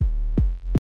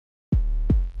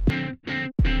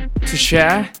to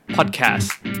share podcast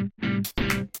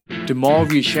the more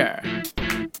we share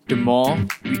the more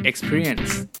we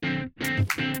experience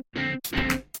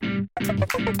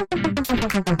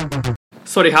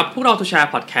สวัสดีครับพวกเรา to share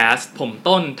podcast ผม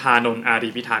ต้นธานนท์อารี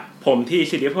พิทักษ์ผมที่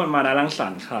ศิริพลมานารังสร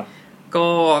รค์ครับก็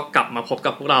กลับมาพบ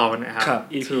กับพวกเรานะครับ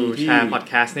EP to share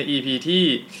podcast ใน EP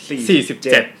ที่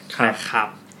47นะครับ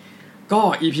ก็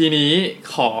EP นี้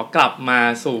ขอกลับมา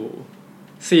สู่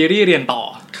ซีรีส์เรียนต่อ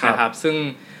นะครับซึ่ง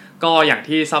ก็อย่าง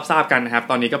ที่ทราบกันนะครับ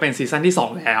ตอนนี้ก็เป็นซีซั่นที่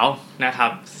2แล้วนะครั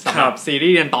บสำหรับซีรี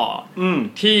ส์เรียนต่อ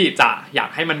ที่จะอยาก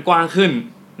ให้มันกว้างขึ้น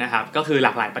นะครับก็คือหล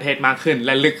ากหลายประเทศมากขึ้นแล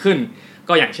ะลึกขึ้น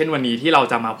ก็อย่างเช่นวันนี้ที่เรา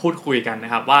จะมาพูดคุยกันน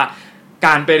ะครับว่าก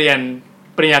ารไปเรียน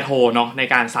ปริญญาโทเนาะใน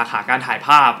การสาขาการถ่ายภ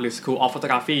าพหรือ School of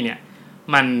Photography เนี่ย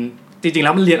มันจริงๆแ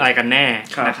ล้วมันเรียนอะไรกันแน่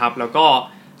นะครับแล้วก็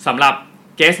สำหรับ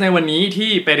เกสในวันนี้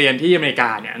ที่ไปเรียนที่อเมริกา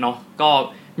เนี่ยเนาะก็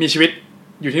มีชีวิต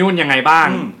อยู่ที่นู่นยังไงบ้าง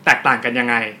แตกต่างกันยัง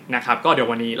ไงนะครับก็เดี๋ยว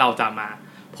วันนี้เราจะมา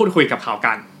พูดคุยกับเขา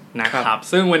กันนะครับ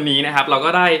ซึ่งวันนี้นะครับเราก็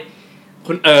ได้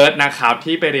คุณเอิร์ธนะครับ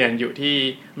ที่ไปเรียนอยู่ที่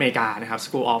อเมริกานะครับ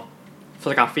School of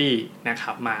Photography นะค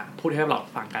รับมาพูดให้เรา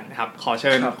ฟังกันนะครับขอเ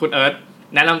ชิญคุณเอิร์ธ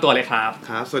แนะนำตัวเลยครับ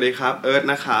ครับสวัสดีครับเอิร์ธ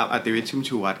นะครับอติวิทย์ชุ่ม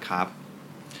ชูวัฒน์ครับ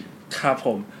ครับผ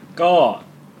มก็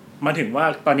มาถึงว่า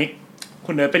ตอนนี้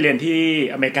คุณเอิร์ธไปเรียนที่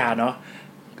อเมริกาเนาะ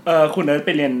คุณเอิร์ธไ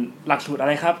ปเรียนหลักสูตรอะไ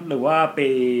รครับหรือว่าไป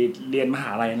เรียนมห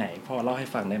าลัยไหนพอเล่าให้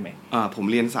ฟังได้ไหมผม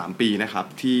เรียน3ปีนะครับ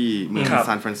ที่เมืองซ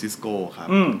านฟรานซิสโกครั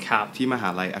บที่มหา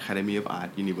ลัย Academy of Art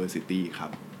University ครั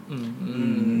บ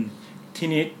ที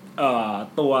นี้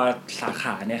ตัวสาข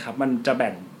าเนี่ยครับมันจะแ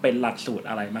บ่งเป็นหลักสูตร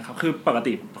อะไรมั้ยครับคือปก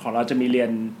ติของเราจะมีเรียน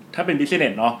ถ้าเป็น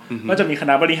business เนาะก็จะมีค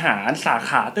ณะบริหารสา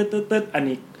ขาตึ๊ดๆๆอัน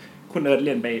นี้คุณเอิร์ธเ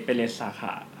รียนไปเรียนสาข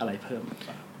าอะไรเพิ่ม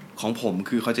ของผม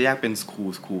คือเขาจะแยกเป็น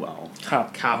school เอาครับ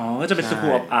อ๋อก็จะเป็น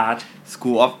School of Art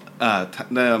School of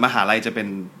มหาลัยจะเป็น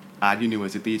Art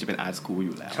University จะเป็น Art School อ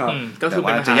ยู่แล้วก็คือว่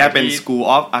าจะแยกเป็น School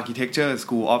of Architecture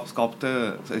School of Sculpture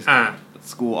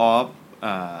School of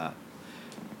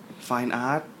Fine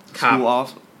Art School of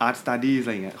Art Studies อะ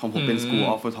ไรอย่างเงี้ยของผมเป็น School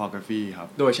of Photography ครับ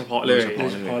โดยเฉพาะเล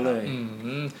ย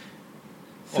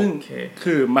ซึ่ง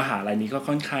คือมหาลัยนี้ก็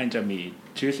ค่อนข้างจะมี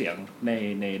ชื่อเสียง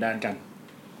ในด้าน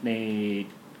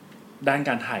ก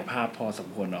ารถ่ายภาพพอสม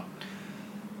ควรเนาะ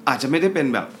อาจจะไม่ได้เป็น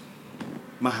แบบ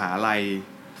มหาลัย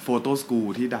โฟโต้สคูล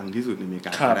ที่ดังที่สุดในอเมริก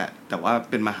าก็ได้แต่ว่า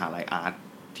เป็นมหาลัยอาร์ต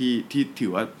ที่ถื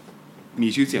อว่ามี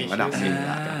ชื่อเสียงระดับหนึ่ง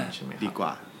ดีกว่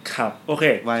าครับโอเค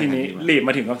ทีนี้รีบม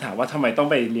าถึงคำถามว่าทำไมต้อง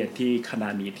ไปเรียนที่คณะ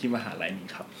นี้ที่มหาลัยนี้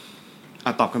ครับ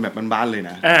ตอบกันแบบบ้านๆเลย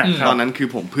นะตอนนั้นคือ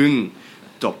ผมเพิ่ง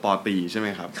จบป.ตรีใช่ไหม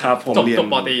ครับผมเรียนจบ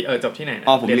ป.ตรีจบที่ไหน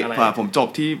ผมจบ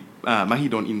ที่มหิ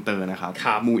ดลอินเตอร์นะครับ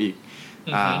มูอีก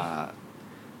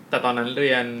แต่ตอนนั้นเ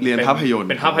รียนภาพยนตร์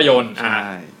เป็นภาพยนตร์ใช่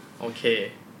โอเค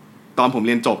ตอนผมเ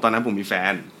รียนจบตอนนั้นผมมีแฟ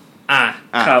น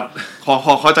ครับพ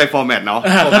อเข้าใจฟอร์แมตเนาะ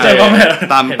เข้าใจฟอร์แมต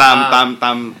ตา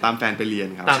มแฟนไปเรียน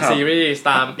ครับตามซีรีส์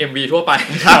ตาม MV ทั่วไป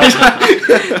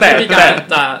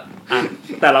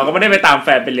แต่เราก็ไม่ได้ไปตามแฟ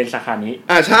นไปเรียนสาขานี้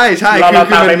ใช่เรา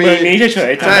ตามไปเมืองนี้เฉ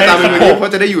ยๆใช่ตามไปเมืองนี้เพรา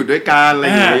ะจะได้อยู่ด้วยกันอะไรอ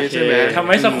ย่างงี้ใช่ไหมทำ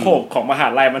ให้สโคปของมหา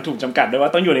ลัยมันถูกจำกัดด้วยว่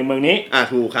าต้องอยู่ในเมืองนี้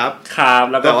ถูกครับ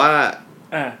แล้วก็แต่ว่า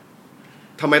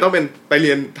ทำไมต้องเป็นไปเ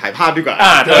รียนถ่ายภาพดีกว่า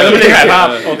ทำไมต้องไปเรียนถ่ายภาพ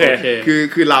โอเค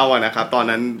คือเราอะนะครับตอน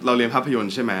นั้นเราเรียนภาพยนต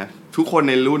ร์ใช่ไหมทุกคน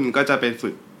ในรุ่นก็จะไปฝึ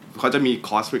กเขาจะมีค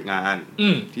อร์สฝึกงาน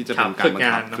ที่จะเป็นการบัง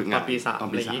คับฝึกงานตอน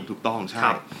ปี 3ถูกต้องใช่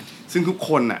ซึ่งทุกค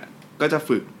นน่ะก็จะ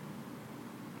ฝึก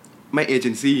ไม่เอเจ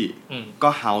นซี่ก็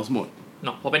เฮาส์หมดเน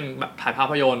าะเพราะเป็นแบบถ่ายภา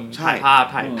พยนตร์ถ่ายภาพ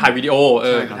ถ่ายวิดีโอ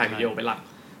ถ่ายวิดีโอเป็นหลัก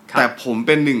แต่ผมเ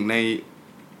ป็นหนึ่งใน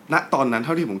ณตอนนั้นเ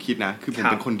ท่าที่ผมคิดนะคือผม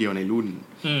เป็นคนเดียวในรุ่น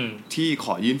ที่ข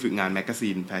อยื่นฝึกงานแมกกาซี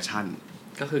นแฟชั่น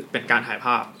ก็คือเป็นการถ่ายภ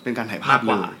าพเ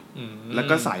ลยแล้ว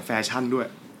ก็สายแฟชั่นด้วย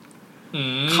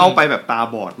เข้าไปแบบตา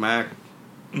บอดมาก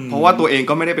เพราะว่าตัวเอง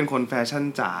ก็ไม่ได้เป็นคนแฟชั่น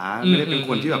จ๋าไม่ได้เป็นค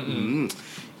นที่แบบ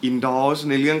อินดอร์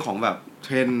ในเรื่องของแบบเท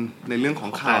รนด์ในเรื่องขอ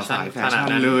งข่าวสายแฟชั่น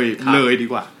เลยดี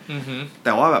กว่าแ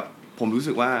ต่ว่าแบบผมรู้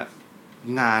สึกว่า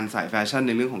งานสายแฟชั่นใ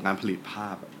นเรื่องของการผลิตภา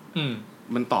พ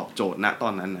มันตอบโจทย์ณตอ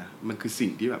นนั้นนะมันคือสิ่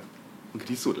งที่แบบมันคือ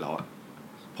ที่สุดแล้วอะ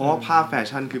เพราะว่าภาพแฟ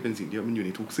ชั่นคือเป็นสิ่งที่มันอยู่ใน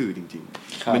ทุกสื่อจริง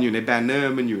ๆมันอยู่ในแบนเนอ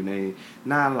ร์มันอยู่ใน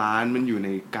หน้าร้านมันอยู่ใน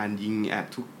การยิงแอด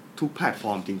ทุกแพลตฟ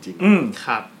อร์มจริงๆค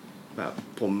รับแบบ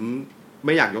ผมไ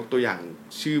ม่อยากยกตัวอย่าง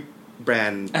ชื่อแบร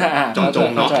นด์จง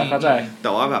ๆเนาะแ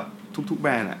ต่ว่าแบบทุกๆแบ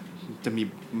รนด์อะ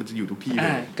มันจะอยู่ทุกที่เล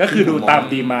ยก็คือดูตาม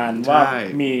ดีมานด์ว่า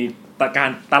มีกา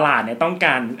รตลาดเนี่ยต้องก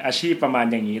ารอาชีพประมาณ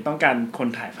อย่างนี้ต้องการคน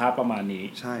ถ่ายภาพประมาณนี้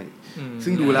ใช่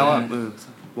ซึ่งดูแล้ว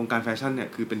วงการแฟชั่นเนี่ย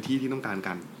คือเป็นที่ที่ต้องการ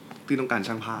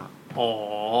ช่างภาพ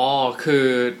คือ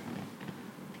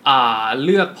เ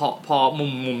ลือกพอ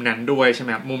มุมนั้นด้วยใช่ไหม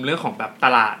ครับมุมเรื่องของแบบต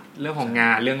ลาดเรื่องของง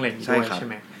านเรื่องอะไรด้วยใช่ไ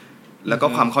หม แล้วก็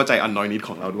ความเข้าใจอันน้อยนิดข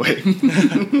องเราด้วย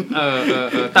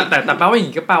แต่แปลว่าอย่าง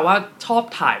นี้ก็แปลว่าชอบ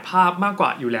ถ่ายภาพมากกว่า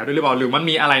อยู่แล้วด้วยหรือเปล่าหรือมัน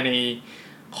มีอะไรใน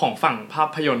ของฝั่งภา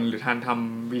พยนตร์หรือการท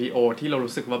ำวิดีโอที่เรา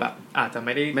รู้สึกว่าแบบอาจจะไ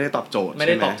ม่ได้ตอบโจท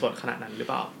ย์ขนาดนั้นหรือ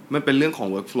เปล่ามันเป็นเรื่องของ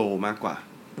workflow มากกว่า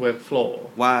workflow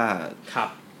ว่าครับ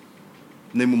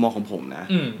ในมุมมองของผมนะ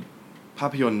ภา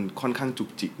พยนตร์ค่อนข้างจุก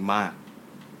จิกมาก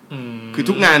คือ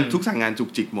ทุกสายงานจุก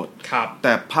จิกหมดแ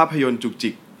ต่ภาพยนตร์จุกจิ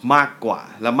กมากกว่า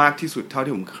และมากที่สุดเท่า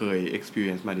ที่ผมเคย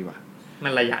experience มาดีกว่ามั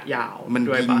นระยะยาวมัน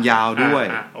ยิงยาวด้วย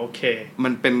โอเคมั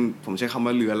นเป็นผมใช้คำ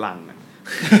ว่าเรือรัง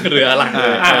เรือรัง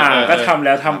ก็ทำแ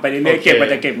ล้วทำไปเรื่อยๆเก็บมัน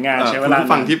จะเก็บงานใช้เวลา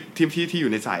ฟังที่อ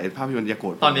ยู่ในสายภาพยนตร์อย่าโกร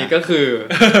ธตอนนี้ก็คือ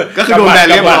โดนแบน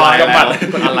เรียบร้อยแล้ว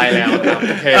อะไรแล้ว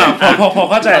โอเคพอ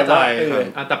เข้าใจว่า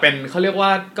แต่เป็นเขาเรียกว่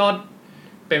าก็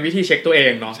เป็นวิธีเช็คตัวเอ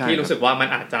งเนาะที่รู้สึกว่ามัน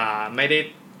อาจจะไม่ไ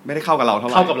ด้เข้ากับเราเท่าไ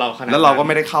หร่แล้วเราก็ไ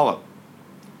ม่ได้เข้ากับ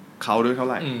เขาด้วยเท่า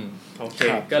ไหร่โอเค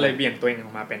ก็เลยเบี่ยงตัวเองอ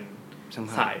อกมาเป็น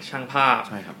สายช่างภาพ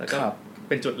แล้วก็เ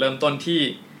ป็นจุดเริ่มต้นที่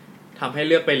ทำให้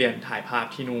เลือกไปเรียนถ่ายภาพ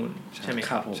ที่นู่นใช่ไหม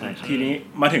ครับทีนี้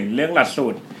มาถึงเรื่องหลักสู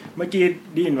ตรเมื่อกี้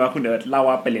ได้ยินว่าคุณเอิร์ธเล่า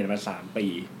ว่าไปเรียนมา3 ปี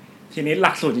ทีนี้ห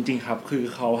ลักสูตรจริงๆครับคือ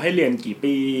เขาให้เรียนกี่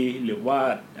ปีหรือว่า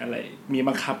อะไรมี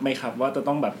บังคับไหมครับว่าจะ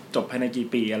ต้องแบบจบภายในกี่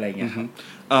ปีอะไรเงี้ยครับ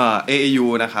AAU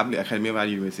นะครับหรือ Academy of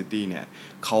Art University เนี่ย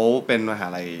เขาเป็นมหา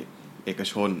ลัยเอก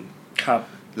ชนครับ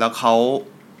แล้วเขา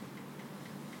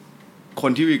ค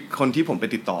นที่ผมไป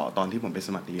ติดต่อตอนที่ผมไปส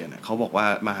มัครเรียนน่ะเขาบอกว่า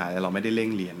มหาลัยเราไม่ได้เร่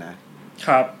งเรียนนะค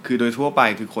รับคือโดยทั่วไป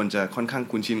คือคนจะค่อนข้าง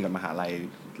คุ้นชินกับมหาลัย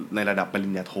ในระดับปริ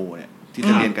ญญาโทเนี่ยที่จ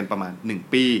ะเรียนกันประมาณ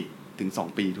1 ปีถึง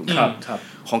2 ปีถูกไหมครับ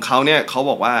ของเขาเนี่ยเขา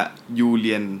บอกว่ายูเ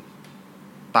รียน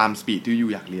ตามสปีดที่ยู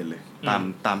อยากเรียนเลย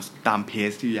ตามเพ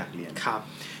สที่ยูอยากเรียน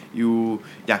ยู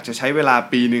อยากจะใช้เวลา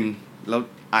ปีนึงแล้ว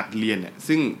อัดเรียนเนี่ย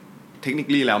ซึ่งเทคนิค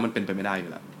ลี่แล้วมันเป็นไปไม่ได้อยู่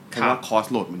แล้วเพราะว่าคอร์ส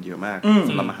โหลดมันเยอะมากส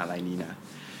ำหรับมหาลัยนี้นะ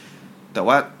แต่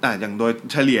ว่าอย่างโดย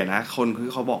เฉลี่ยนะคนคือ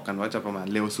เขาบอกกันว่าจะประมาณ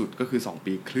เร็วสุดก็คือ2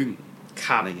 ปีครึ่ง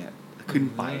อะไรเงี้ยขึ้น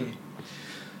ไป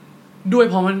ด้วย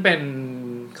เพราะมันเป็น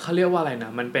เขาเรียกว่าอะไรน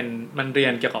ะมันเรีย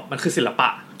นเกี่ยวกับมันคือศิลปะ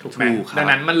ถูกไหมดัง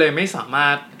นั้นมันเลยไม่สามา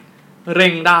รถเร่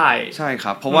งได้ใช่ค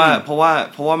รับเพราะว่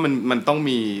ามันต้อง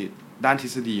มีด้านทฤ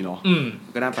ษฎีเนาะ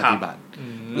ก็ด้านปฏิบัติ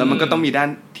แล้วมันก็ต้องมีด้าน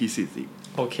ทีสิสอีก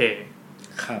โอเค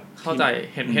ครับเข้าใจ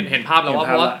เห็นภาพแล้วว่าเ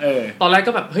พราะว่าตอนแรก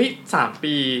ก็แบบเฮ้ย3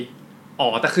 ปี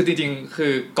แต่คือจริงๆคื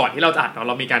อก่อนที่เราจะอัด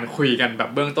เรามีการคุยกันแบบ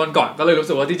เบื้องต้นก่อนก็เลยรู้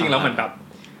สึกว่าจริงๆแล้วเหมือนแบบ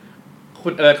คุ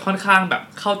ณเอิร์ธค่อนข้างแบบ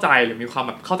เข้าใจหรือมีความแ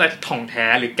บบเข้าใจถ่องแท้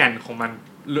หรือแก่นของมัน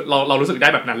เรารู้สึกได้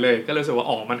แบบนั้นเลยก็รู้สึกว่า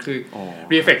มันคือ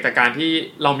รีเฟล็กจากการที่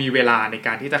เรามีเวลาในก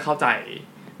ารที่จะเข้าใจ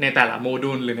ในแต่ละโม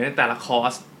ดูลหรือในแต่ละคอ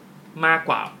ร์สมาก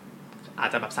กว่าอาจ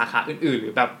จะแบบสาขาอื่นๆหรื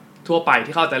อแบบทั่วไป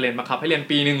ที่เขาจะเรียนบังคับให้เรียน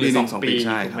ปีนึงหรือ2 ปี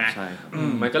ถูกไหม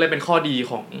มันก็เลยเป็นข้อดี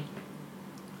ของ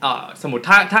สมมติ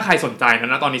ถ้าใครสนใจ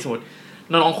นะตอนนี้สมมติ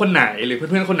น้องๆคนไหนหรือเ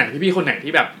พื่อนๆคนไหนพี่ๆคนไหน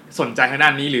ที่แบบสนใจทางด้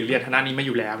านนี้หรือเรียนทางด้านนี้มาอ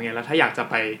ยู่แล้วเนี่ยแล้วถ้าอยากจะ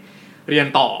ไปเรียน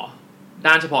ต่อ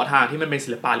ด้านเฉพาะทางที่มันเป็นศิ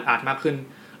ลปะหรืออาร์ตมากขึ้น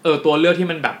ตัวเลือกที่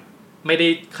มันแบบไม่ได้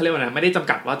เขาเรียกว่าอะไรไม่ได้จำ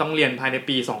กัดว่าต้องเรียนภายใน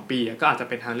ปี2 ปีก็อาจจะ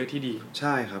เป็นทางเลือกที่ดีใ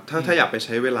ช่ครับถ้าอยากไปใ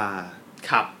ช้เวลา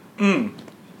ครับ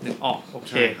นึกออกโอเ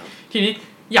คทีนี้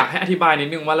อยากให้อธิบายนิด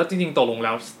นึงว่าแล้วจริงๆตกลงแ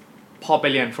ล้วพอไป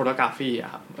เรียนโฟโตกราฟีอ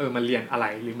ะครับมันเรียนอะไร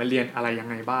หรือมันเรียนอะไรยัง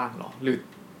ไงบ้างหรอหรือ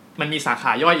มันมีสาข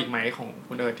าย่อยอีกไหมของ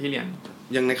คุณเอิร์ธที่เรียน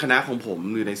อย่างในคณะของผม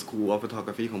หรือใน School of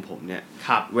Photography ของผมเนี่ย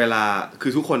เวลาคื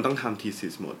อทุกคนต้องทำ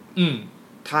thesis หมด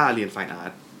ถ้าเรียน Fine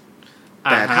Art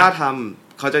แต่ถ้าท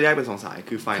ำเขาจะแยกเป็น2 สาย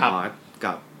คือ Fine Art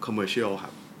กับ Commercial ค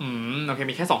รับโอเค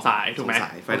มีแค่2 สายถูกไหม2 ส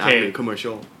าย Fine Art หรือ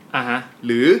Commercial ห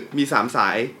รือมี3 สา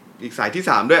ยอีกสายที่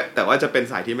3ด้วยแต่ว่าจะเป็น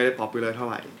สายที่ไม่ได้ popular เท่า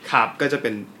ไหร่ก็จะเป็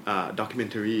น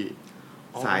documentary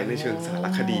สายในเชิงสาร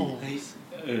คดี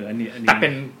อันนี้แต่เป็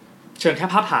นเชิงแค่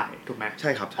ภาพถ่ายถูกไหมใ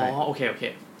ช่ครับใช่โอเค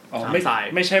ไ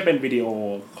ม่ใช่เป็นวิดีโอ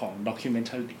ของ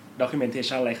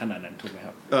documentation อะไรขนาดนั้นถูกไหมค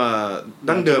รับ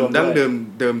ดั้งเ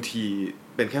ดิมที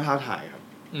เป็นแค่ภาพถ่ายครับ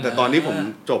แต่ตอนที่ผม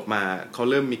จบมาเขา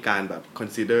เริ่มมีการแบบ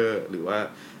consider หรือว่า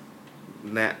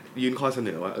ยื่นข้อเสน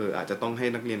อว่าอาจจะต้องให้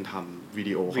นักเรียนทำวิ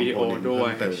ดีโอด้ว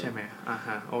ยใช่ไหม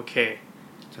โอเค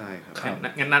ใช่ครับ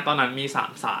งั้นตอนนั้นมี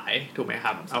3 สายถูกไหมค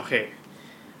รับโอเค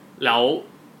แล้ว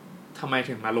ทำไม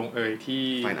ถึงมาลงที่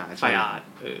ไฟอาร์ต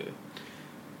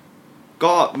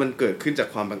ก็มันเกิดขึ้นจาก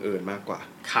ความบังเอิญมากกว่า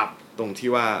ครับตรงที่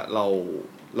ว่าเ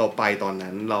ราไปตอน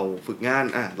นั้นเราฝึกงาน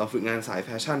เราฝึกงานสายแฟ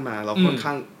ชั่นมาเราค่อนข้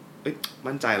าง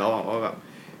มั่นใจแล้วว่าแบบ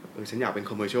ฉันอยากเป็น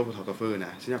commercial photographer น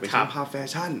ะฉันอยากเป็นช่างภาพแฟ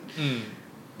ชั่น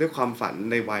ด้วยความฝัน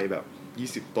ในวัยแบบ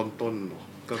20ต้น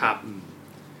ๆก็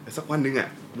สักวันนึง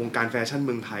วงการแฟชั่นเ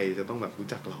มืองไทยจะต้องแบบรู้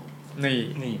จักเรา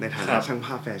ในฐานะช่างภ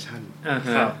าพแฟชั่น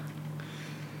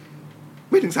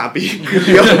ไม่ถึง3 ปี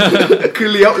คือ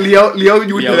เลี้ยว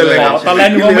ยูเทิร์นเลยครับตอนแรก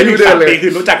นึกว่าไม่ถึง3 ปีคื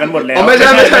อรู้จักกันหมดแล้วไม่ใช่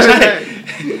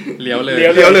เลี้ยวเล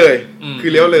ยคื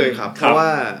อเลี้ยวเลยครับเพราะว่า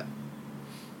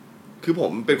คือผ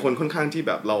มเป็นคนค่อนข้างที่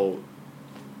แบบเรา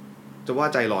จะว่า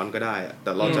ใจร้อนก็ได้อะแ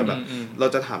ต่เราจะแบบเรา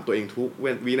จะถามตัวเองทุก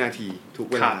วินาทีทุก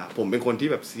เวลาผมเป็นคนที่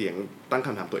แบบเสียงตั้งค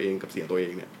ำถามตัวเองกับเสียงตัวเอ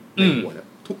งเนี่ยในหัวเนี่ย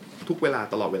ทุกเวลา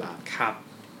ตลอดเวลาครับ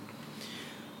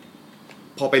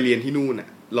พอไปเรียนที่นู่นน่ะ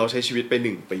เราใช้ชีวิตไป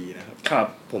1 ปีนะครับ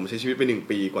ผมใช้ชีวิตไป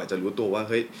1 ปีกว่าจะรู้ตัวว่า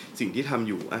เฮ้ยสิ่งที่ทำ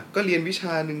อยู่อ่ะก็เรียนวิช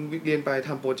านึงเรียนไปท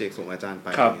ำโปรเจกต์ส่งอาจารย์ไป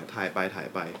เนี่ยถ่ายไ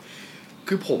ป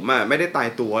คือผมอ่ะไม่ได้ตาย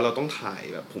ตัวเราต้องถ่าย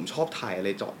แบบผมชอบถ่ายอะไร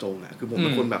เจาะจงอ่ะคือผมเป็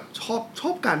นคนแบบช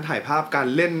อบการถ่ายภาพการ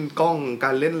เล่นกล้องก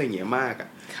ารเล่นอะไรอย่างเงี้ยมากอ่ะ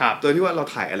โดยที่ว่าเรา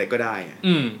ถ่ายอะไรก็ได้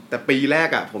แต่ปีแรก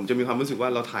อ่ะผมจะมีความรู้สึกว่า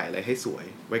เราถ่ายอะไรให้สวย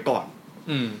ไว้ก่อน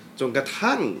จนกระ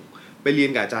ทั่งไปเรียน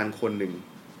กับอาจารย์คนนึง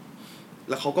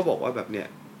แล้วเขาก็บอกว่าแบบเนี้ย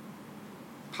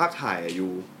ภาพถ่ายอ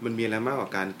ยู่มันมีอะไรมากกว่า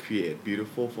การ create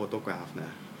beautiful photograph น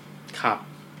ะครับ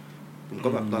ผมก็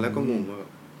แบบตอนแรกก็งงว่า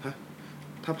ฮะ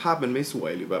ถ้าภาพมันไม่สว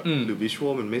ยหรือแบบหรือ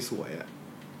visual มันไม่สวยอ่ะ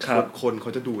คนเข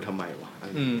าจะดูทำไมวะอะไร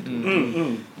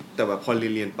แต่แบบพอ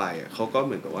เรียนไปอ่ะเขาก็เ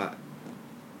หมือนกับว่า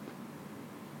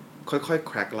ค่อยๆ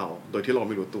crack เราโดยที่เรา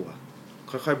ไม่รู้ตัว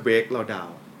ค่อยๆ break เราดา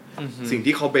วสิ่ง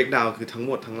ที่เขาเบรกดาวน์คือทั้งห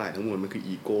มดทั้งหลายทั้งมวลมันคือ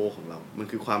อีโก้ของเรามัน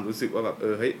คือความรู้สึกว่าแบบ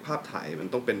เฮ้ยภาพถ่ายมัน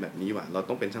ต้องเป็นแบบนี้ว่ะเรา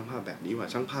ต้องเป็นช่างภาพแบบนี้ว่ะ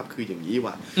ช่างภาพคืออย่างนี้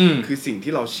ว่ะคือสิ่ง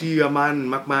ที่เราเชื่อมั่น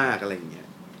มากๆอะไรอย่างเงี้ย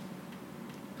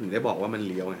ถึงได้บอกว่ามัน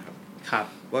เลี้ยวไงครับ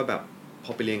ว่าแบบพ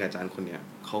อไปเรียนกับอาจารย์คนเนี้ย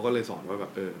เขาก็เลยสอนว่าแบ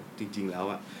บจริงๆแล้ว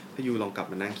อะถ้ายูลองกลับ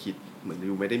มานั่งคิดเหมือน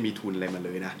ยูไม่ได้มีทุนอะไรมาเล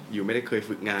ยนะยูไม่ได้เคย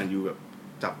ฝึกงานยูแบบ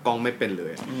จับกล้องไม่เป็นเล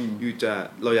ยยู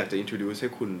เราอยากจะ introduce ใ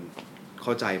ห้คุณเ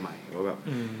ข้าใจใหม่ว่าแบบ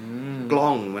กล้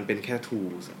องมันเป็นแค่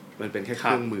tools มันเป็นแค่เค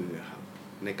รื่องมือครับ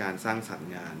ในการสร้างสรรค์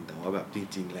งานแต่ว่าแบบจ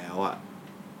ริงๆแล้วอ่ะ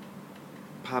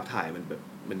ภาพถ่ายมันแบบ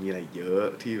มันมีอะไรเยอะ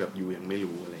ที่แบบยูยังไม่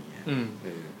รู้อะไรเงี้ย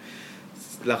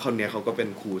แล้วคนเนี้ยเขาก็เป็น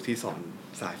ครูที่สอน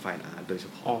สายไฟน์อาร์ตโดยเฉ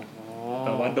พาะแป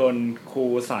ลว่าโดนครู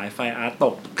สายไฟน์อาร์ตต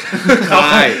กใ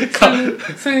ช่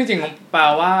ซึ่งจริงๆแปล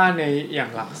ว่าในอย่า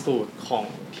งหลักสูตรของ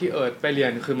ที่เอิร์ธไปเรีย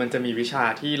นคือมันจะมีวิชา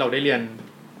ที่เราได้เรียน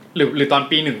หรือตอน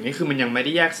ปี 1นี่คือมันยังไม่ไ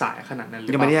ด้แยกสายขนาดนั้นหรือ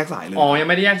เปล่ายังไม่ได้แยกสายเลยยัง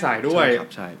ไม่ได้แยกสายด้วยใช่ครั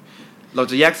บใช่เรา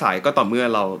จะแยกสายก็ต่อเมื่อ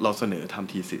เราเสนอท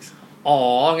ำ thesis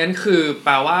งั้นคือแป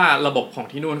ลว่าระบบของ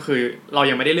ที่นู่นคือเรา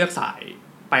ยังไม่ได้เลือกสาย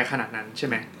ไปขนาดนั้นใช่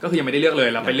ไหมก็คือยังไม่ได้เลือกเลย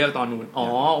เราไปเลือกตอนนู้น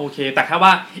โอเคแต่แค่ว่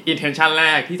า intention แร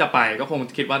กที่จะไปก็คง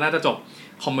คิดว่าน่าจะจบ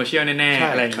commercial แน่ๆ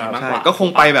อะไรอย่างงี้มากกว่าก็คง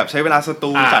ไปแบบใช้เวลาส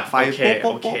ตูจัดไฟโ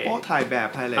ป๊ะถ่ายแบบ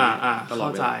ถ่ายอะไรตลอด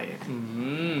เวลา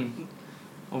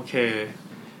โอเค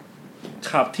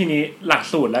ครับทีนี้หลัก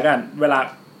สูตรแล้วกันเวลา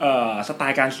สไต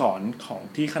ล์การสอนของ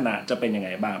ที่คณะจะเป็นยังไง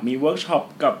บ้างมีเวิร์กช็อป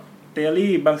กับเทอ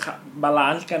รี่บาลา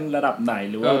นซ์กันระดับไหน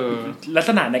หรือว่าลัก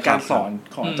ษณะในการสอน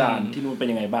ของอาจารย์ที่นู่นเป็น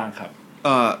ยังไงบ้างครับ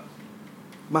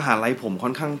มหาลัยผมค่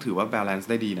อนข้างถือว่าบาลานซ์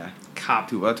ได้ดีนะครับ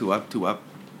ถือว่า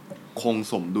คง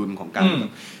สมดุลของการแบ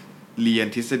บเรียน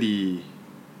ทฤษฎี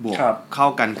บวกเข้า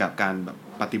กันกับการแบบ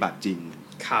ปฏิบัติจริง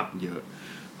เยอะ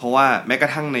เพราะว่าแม้กร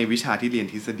ะทั่งในวิชาที่เรียน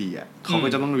ทฤษฎีอ่ะเขาก็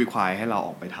จะต้องrequireให้เราอ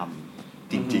อกไปท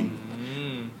ำจริง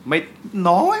ๆไม่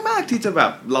น้อยมากที่จะแบ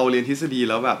บเราเรียนทฤษฎี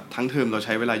แล้วแบบทั้งเทอมเราใ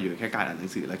ช้เวลาอยู่แค่การอ่านหนั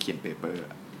งสือและเขียนเปเปอร์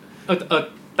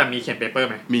แต่มีเขียนเปเปอร์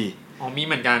ไหมมีมีเ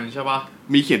หมือนกันใช่ป่ะ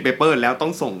มีเขียนเปเปอร์แล้วต้อ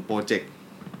งส่งโปรเจกต์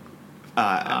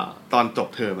ตอนจบ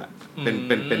เทอมอ่ะ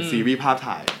เป็นซีรีส์ภาพ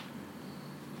ถ่าย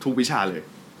ทุกวิชาเลย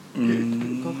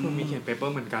ก็คือมีเขียนเปเปอ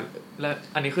ร์เหมือนกันและ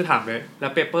อันนี้คือถามเลยแล้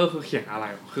วเปเปอร์คือเขียนอะไร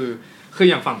คือ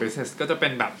อย่างฝั่ง business ก็จะเป็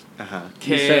นแบบ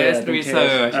case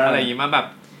research อะไรอย่างงี้มาแบบ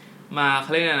มาเข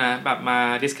าเรียกนะแบบมา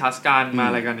discuss กันมา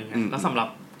อะไรกันอย่างเงี้ยแล้วสำหรับ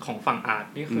ของฝั่งอาร์ต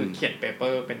นี่คือเขียนเปเปอ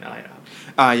ร์เป็นอะไรครับ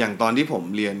อย่างตอนที่ผม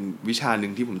เรียนวิชาหนึ่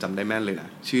งที่ผมจำได้แม่นเลยนะ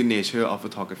ชื่อ nature of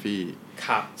photography ค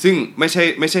รับซึ่งไม่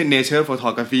ใช่ nature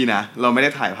photography นะเราไม่ได้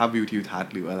ถ่ายภาพวิวทิวทัศ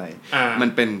น์หรืออะไรมัน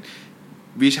เป็น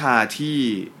วิชาที่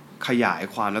ขยาย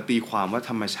ความและตีความว่า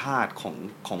ธรรมชาติ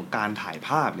ของการถ่ายภ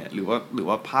าพเนี่ยหรือ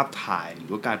ว่าภาพถ่ายหรื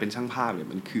อว่าการเป็นช่างภาพเนี่ย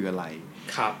มันคืออะไร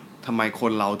ครับทำไมค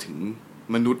นเราถึง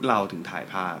มนุษย์เราถึงถ่าย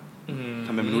ภาพท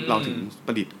ำไมมนุษย์เราถึงป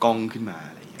ระดิษฐ์กล้องขึ้นมา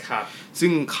อะไรอย่างเงี้ยซึ่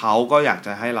งเขาก็อยากจ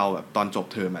ะให้เราแบบตอนจบ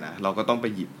เทอมนะเราก็ต้องไป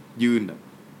หยิบยื่นแบบ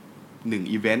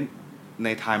1อีเวนต์ใน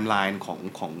ไทม์ไลน์ข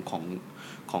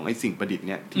องไอ้สิ่งประดิษฐ์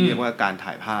เนี่ยที่เรียกว่าการถ่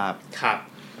ายภาพ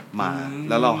มา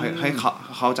แล้วเราให้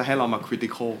เขาจะให้เรามา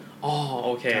critical โ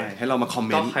อเคให้เรามาคอมเ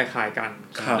มนต์ก็คล้ายๆกัน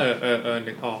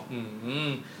นึกออก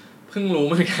เพิ่งรู้เ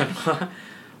หมือนกันว่า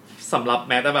สำหรับ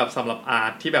แม้แต่แบบสำหรับอา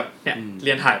ร์ตที่แบบเนี่ยเ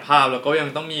รียนถ่ายภาพแล้วก็ยัง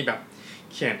ต้องมีแบบ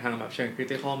เขียนทางแบบเชิง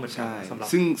critical เหมือนกันสำหรับ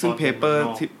ซึ่ง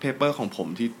paper ของผม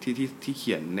ที่เ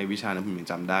ขียนในวิชานั้นผมยัง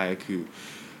จำได้ก็คือ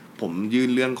ผมยื่น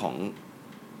เรื่องของ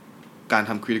การ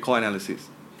ทำ critical analysis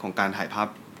ของการถ่ายภาพ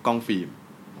กล้องฟิล์ม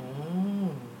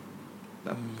แบ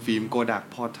บ ฟิล์มโกดัก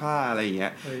พอร์ท่าอะไรอย่างเงี้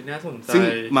ยน่าสนใจซึ่ง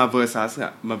มา versus อ่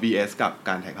ะมา vs กับก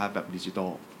ารถ่ายภาพแบบดิจิตอ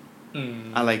ล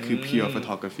อะไรคือ pure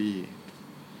photography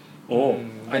โอ้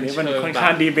อันนี้มันค่อนข้า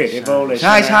ง debatable เลยใ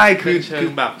ช่ๆคื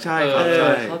อแบบใช่ครับ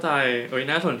เข้าใจ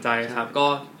น่าสนใจครับก็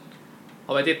เอ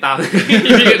าไปติดตาม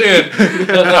ที่อื่น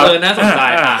น่าสนใจ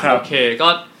โอเคก็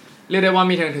เรียกได้ว่า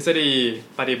มีทั้งทฤษฎี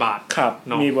ปฏิบัติครับ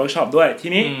มีเวิร์กช็อปด้วยที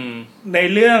นี้ใน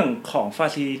เรื่องของ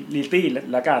facility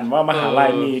ละกันว่ามหาลัย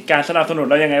มีการสนับสนุน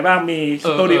เรายังไงบ้างมีส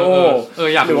ตูดิโอ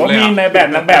หรือว่ามีในแบ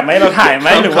บไหมเราถ่ายไหม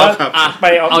หรือว่าไป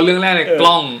เอาเรื่องแรกเลยก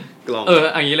ล้อง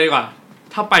อย่างนี้เลยดีกว่า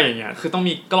ถ้าไปอย่างเงี้ยคือต้อง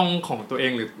มีกล้องของตัวเอ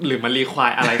งหรือมันรีควา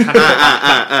ยอะไรขนาด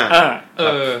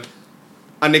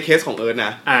อันในเคสของเอิร์ธน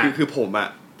ะคือผม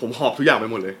หอบทุกอย่างไป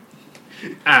หมดเลย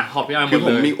หอบทุกอย่างหมดเลยคือผ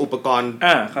มมีอุปกรณ์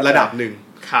ระดับหนึ่ง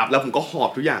แล้วผมก็หอบ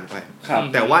ทุกอย่างไป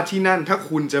แต่ว่าที่นั่นถ้า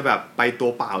คุณจะแบบไปตัว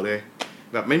เปล่าเลย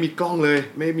แบบไม่มีกล้องเลย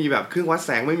ไม่มีแบบเครื่องวัดแส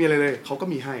งไม่มีอะไรเลยเขาก็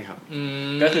มีให้ครับ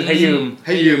ก็คือให้ยื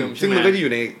มซึ่งมันก็จะอ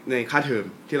ยู่ในค่าเทอม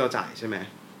ที่เราจ่ายใช่ไหม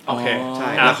โอเคใช่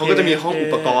แล้วเขาก็จะมีห้องอุ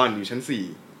ปกรณ์อยู่ชั้น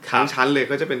4ทั้งชั้นเลย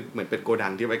ก็จะเป็นเหมือนเป็นโกดั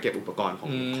งที่ไว้เก็บอุปกรณ์ขอ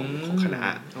งคณะ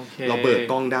เราเบิก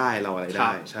กล้องได้เราอะไรไ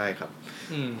ด้ใช่ครับ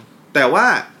แต่ว่า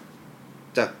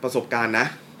จากประสบการณ์นะ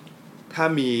ถ้า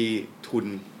มีทุน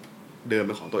เดิมเ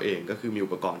ป็นของตัวเองก็คือมีอุ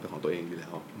ปกรณ์เป็นของตัวเองอยู่แล้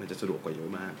วมันจะสะดวกกว่าเยอะ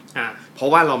มากเพราะ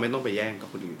ว่าเราไม่ต้องไปแย่งกับ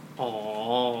คนอื่นเ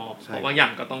พราะบางอย่า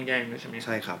งก็ต้องแย่งใช่ไหมใ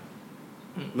ช่ครับ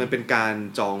มันเป็นการ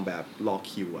จองแบบรอ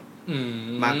คิวอ่ะ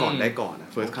มาก่อนได้ก่อนอ่ะ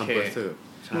first come first serve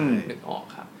ใช่นึกออก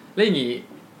ครับแล้วอย่างนี้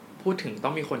พูดถึงต้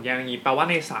องมีคนแย่งอย่างนี้แปลว่า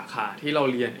ในสาขาที่เรา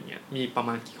เรียนอย่างเงี้ยมีประม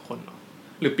าณกี่คนเนาะ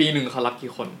หรือปีนึงเขารับ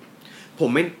กี่คน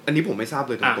อันนี้ผมไม่ทราบ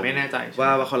เลยตรงๆไม่แน่ใจว่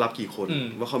าเขารับกี่คน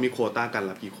ว่าเขามีโควต้าการ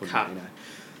รับกี่คนไม่ได้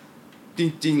จ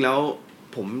ริงๆแล้ว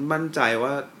ผมมั่นใจ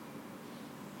ว่า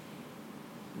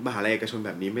มหาลัยเอกชนแ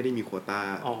บบนี้ไม่ได้มีโควต้า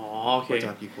โอเคจะ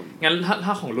รับกี่คนงั้นถ้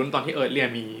าของรุ่นตอนที่เอิร์ธเรียน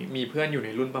มีเพื่อนอยู่ใน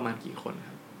รุ่นประมาณกี่คนค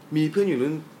รับมีเพื่อนอยู่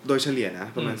รุ่นโดยเฉลี่ยนะ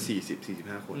ประมาณ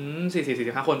40-45คน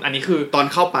40-45คนอันนี้คือตอน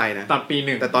เข้าไปนะตอนปี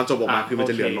1แต่ตอนจบออกมาคือมัน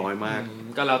จะเหลือน้อยมาก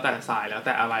ก็แล้วแต่สายแล้วแ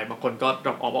ต่อะไรบางคนก็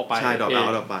drop off ออกไปใช่ drop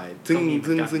out ออกไป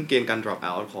ซึ่งเกณฑ์การ drop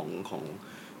out ของ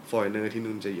foreigner ที่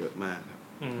นู่นจะเยอะมากครับ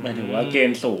หมายถึงว่าเก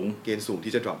ณฑ์สูง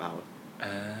ที่จะ drop out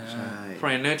ใช่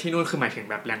foreigner ที่นู่นคือหมายถึง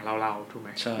แบบแหล่งเราถูกไหม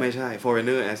ไม่ใช่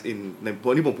foreigner as in ในพ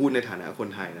วกที่ผมพูดในฐานะคน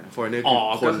ไทยนะ foreigner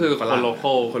คือค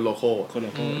น local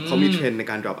เขามีเทรนด์ใน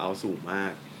การ drop out สูงมา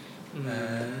ก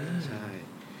ใช่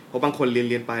เพราะบางคนเ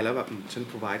รียนไปแล้วแบบฉัน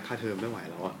provide ค่าเทอมไม่ไหว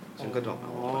แล้วอ่ะฉันก็ drop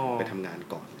out ไปทำงาน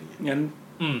ก่อนอะไรเงี้ยงั้น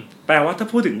แปลว่าถ้า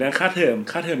พูดถึงเรื่องค่าเท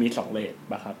อมมี2เรท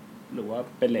ป่ะครับหรือว่า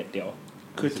เป็นเรทเดียว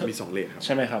คือมี2เรทครับใ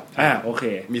ช่ไหมครับโอเค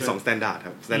มี2 standard ค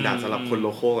รับ standard สำหรับคน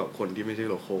local กับคนที่ไม่ใช่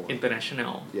local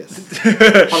international yes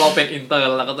พอเราเป็น inter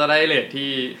เราก็จะได้เรทที่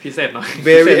พิเศษหน่อย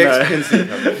very expensive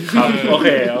ครับโอเ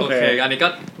คอันนี้ก็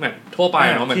เหมือนทั่วไป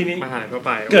เนาะเหมือนมหาลัยทั่วไ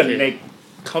ปเกิดใน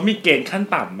เขามีเกณฑ์ขั้น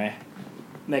ต่ำไหม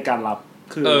ในการรับ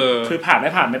คือผ่านไม่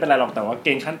ผ่านไม่เป็นไรหรอกแต่ว่าเก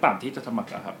ณฑ์ขั้นต่ำที่จะสมัคร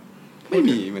ครับไม่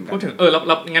มีเหมือนกันพูดถึงแ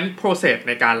ล้วงั้น process ใ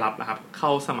นการรับนะครับเข้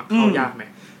าสมัครเข้ายากไหม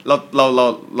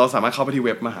เราสามารถเข้าไปที่เ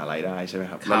ว็บมหาลัยได้ใช่ไหม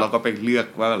ครับแล้วเราก็ไปเลือก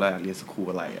ว่าเราอยากเรียนสคูล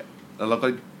อะไรอ่ะแล้วเราก็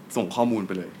ส่งข้อมูลไ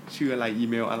ปเลยชื่ออะไรอี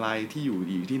เมลอะไรที่อยู่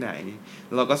ที่ไหน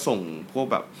เราก็ส่งพวก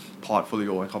แบบพอร์ตโฟลิโ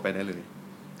อให้เขาไปได้เลย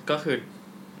ก็คือ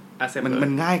มั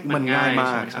นง่ายม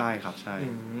ากใช่ครับใช่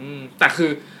แต่คือ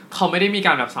เขาไม่ได้มีก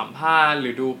ารแบบสัมภาษณ์หรื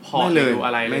อดูพอร์ตหรือดูอ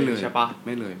ะไรเลยใช่ปะไ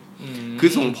ม่เลยคือ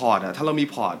ส่งพอร์ตอะถ้าเรามี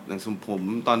พอร์ตอย่างสมผม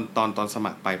ตอนส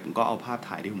มัครไปผมก็เอาภาพ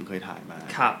ถ่ายที่ผมเคยถ่ายมา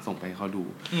ส่งไปให้เขาดู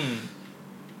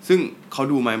ซึ่งเขา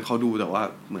ดูไหมเขาดูแต่ว่า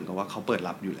เหมือนกับว่าเขาเปิด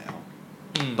รับอยู่แล้ว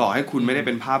ต่อให้คุณไม่ได้เ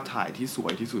ป็นภาพถ่ายที่สว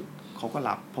ยที่สุดเขาก็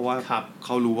รับเพราะว่าเข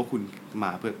ารู้ว่าคุณม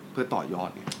าเพื่อต่อยอด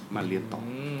ไงมาเรียนต่อ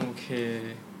โอเค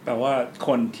แปลว่าค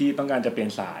นที่ต้องการจะเปลี่ย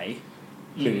นสาย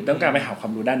หรือต้องการไปหาควา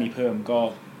มรู้ด้านนี้เพิ่มก็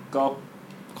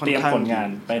เตรียมผลงาน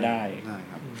ไปได้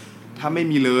ครับถ้าไม่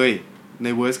มีเลยใน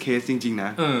worst case จริงๆน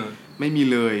ะไม่มี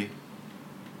เลย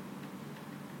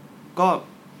ก็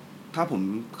ถ้าผม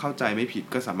เข้าใจไม่ผิด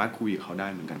ก็สามารถคุยกับเขาได้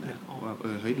เหมือนกันนะว่า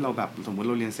เฮ้ยเราแบบสมมติเ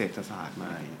ราเรียนเศรษฐศาสตร์ม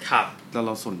าแล้วเ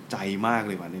ราสนใจมากเ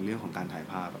ลยว่าในเรื่องของการถ่าย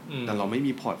ภาพแต่เราไม่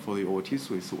มีพอร์ตโฟลิโอที่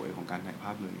สวยๆของการถ่ายภ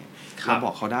าพเลยเนี่ยเราบ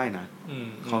อกเขาได้นะ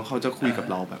เขาจะคุยกับ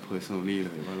เราแบบ personally เ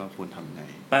ลยว่าเราควรทำไง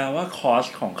แปลว่าคอร์ส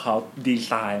ของเขาดีไ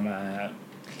ซน์มา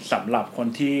สำหรับคน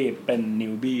ที่เป็นนิ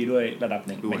วบี้ด้วยระดับห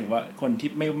นึ่งหมายถึงว่าคนที่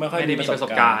ไม่ค่อยมีประสบ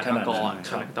การณ์มาก่อน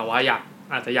แต่ว่า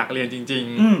อาจจะอยากเรียนจริง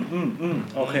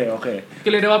ๆโอเคก็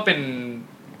เรียกได้ว่าเป็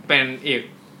นอีก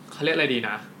เขาเรียกอะไรดี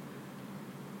นะ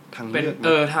เป็น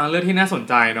ทางเลือกที่น่าสน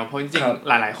ใจเนาะเพราะจริงๆ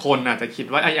หลายๆคนอาจจะคิด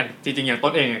ว่าอย่างจริงๆอย่างต้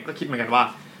นเองก็คิดเหมือนกันว่า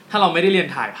ถ้าเราไม่ได้เรียน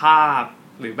ถ่ายภาพ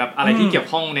หรือแบบอะไรที่เกี่ยว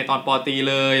ข้องในตอนป.ตรี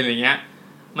เลยอะไรเงี้ย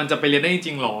มันจะไปเรียนได้จ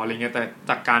ริงๆหรออะไรเงี้ยแต่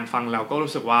จากการฟังแล้วก็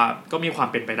รู้สึกว่าก็มีความ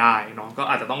เป็นไปได้เนาะก็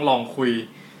อาจจะต้องลองคุย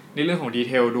ในเรื่องของดีเ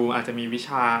ทลดูอาจจะมีวิช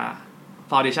า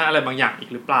foundation อะไรบางอย่างอี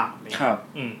กหรือเปล่าครับ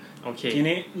โอเคที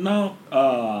นี้นอก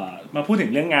มาพูดถึ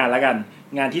งเรื่องงานแล้วกัน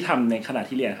งานที่ทำในขณะ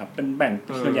ที่เรียนครับเป็นแบ่ง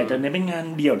ส่วนใหญ่จะเน้นเป็นงาน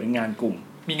เดี่ยวหรืองานกลุ่ม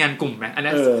มีงานกลุ่มไหมอัน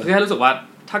นี้คือรู้สึกว่า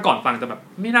ถ้าก่อนฟังจะแบบ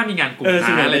ไม่น่ามีงานกลุ่มน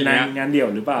ะอะไรเงี้ยงานเดี่ยว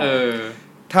หรือเปล่า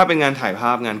ถ้าเป็นงานถ่ายภ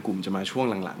าพงานกลุ่มจะมาช่วง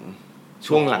หลังๆ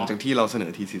ช่วงหลังจากที่เราเสน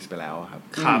อ thesis ไปแล้วครับ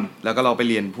แล้วก็เราไป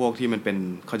เรียนพวกที่มันเป็น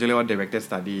เขาจะเรียกว่า directed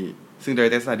study ซึ่ง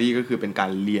directed study ก็คือเป็นกา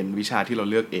รเรียนวิชาที่เรา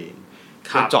เลือกเองเ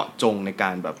พื่อเจาะจงในก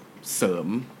ารแบบเสริม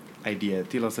ไอเดีย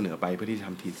ที่เราเสนอไปเพื่อที่จะท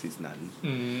ำ thesis นั้น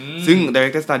ซึ่ง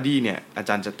directed study เนี่ยอาจ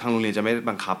ารย์จะทางโรงเรียนจะไม่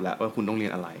บังคับแล้วว่าคุณต้องเรีย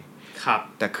นอะไร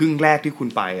แต่ครึ่งแรกที่คุณ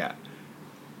ไปอ่ะ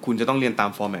คุณจะต้องเรียนตา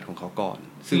มฟอร์แมตของเขาก่อน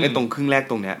ซึ่งไอ้ตรงครึ่งแรก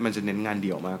ตรงเนี้ยมันจะเน้นงานเ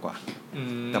ดี่ยวมากกว่า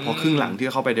แต่พอครึ่งหลังที่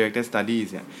เข้าไป directed studies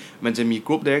เนี่ยมันจะมี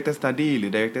group directed study หรื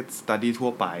อ directed study ทั่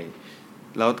วไป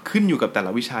แล้วขึ้นอยู่กับแต่ล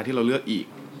ะวิชาที่เราเลือกอีก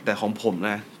แต่ของผม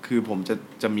นะคือผม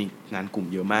จะมีงานกลุ่ม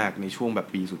เยอะมากในช่วงแบบ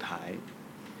ปีสุดท้าย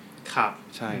ครับ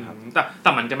ใช่ครับแ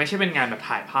ต่มันจะไม่ใช่เป็นงานแบบ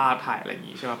ถ่ายภาพถ่ายอะไรอย่าง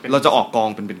งี้ใช่ป่ะเราจะออกกอง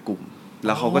เป็นกลุ่มแ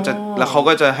ล้วเขา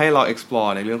ก็จะให้เรา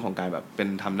explore ในเรื่องของการแบบเป็น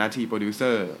ทำหน้าที่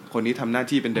producer คนนี้ทำหน้า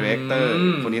ที่เป็น director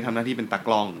คนนี้ทำหน้าที่เป็นตาก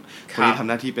ล้องคนนี้ทำ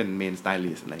หน้าที่เป็น main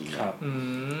stylist อะไรอย่างเงี้ย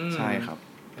ใช่ครับ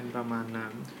เป็นประมาณนั้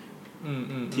น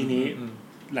ทีนี้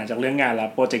หลังจากเรื่องงานแล้ว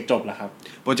โปรเจกต์จบแล้วครับ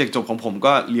โปรเจกต์จบของผม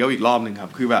ก็เลี้ยวอีกรอบนึงครั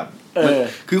บคือแบบ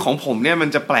คือของผมเนี่ยมัน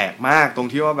จะแปลกมากตรง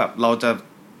ที่ว่าแบบเราจะ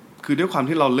คือด้วยความ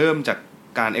ที่เราเริ่มจาก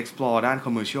การ explore ด้าน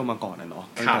commercial มาก่อนนะเนาะ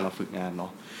ตั้งแต่เราฝึกงานเนา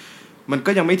ะมัน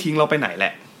ก็ยังไม่ทิ้งเราไปไหนแหล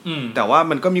ะแต่ว่า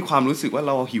มันก็มีความรู้สึกว่าเ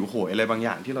ราหิวโหยอะไรบางอ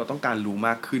ย่างที่เราต้องการรู้ม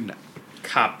ากขึ้นอ่ะ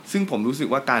ครับซึ่งผมรู้สึก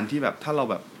ว่าการที่แบบถ้าเรา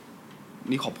แบบ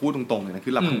นี่ขอพูดตรงๆเลยนะ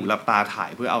คือหลับหูหลับตาถ่าย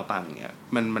เพื่อเอาตังค์เนี่ย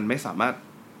มันไม่สามารถ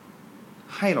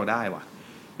ให้เราได้ว่ะ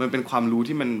มันเป็นความรู้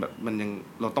ที่มันแบบมันยัง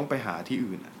เราต้องไปหาที่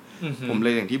อื่นอ่ะผมเล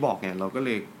ยอย่างที่บอกไงเราก็เล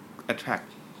ย attract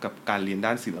กับการเรียนด้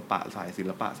านศิลปะสายศิ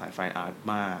ลปะสาย fine art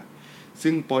มาก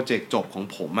ซึ่งโปรเจกต์จบของ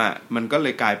ผมอ่ะมันก็เล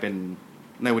ยกลายเป็น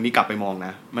ในวันนี้กลับไปมองน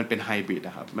ะมันเป็นไฮบริดน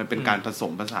ะครับมันเป็นการผส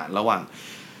มผสานระหว่าง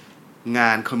ง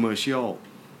านคอมเมอร์เชียล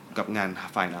กับงาน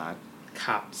ไฟน์อาร์ตค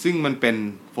รับซึ่งมันเป็น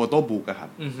โฟโต้บุ๊กอะครับ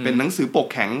เป็นหนังสือปก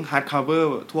แข็งฮาร์ดคัฟเวอ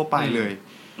ร์ทั่วไปเลย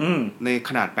ใน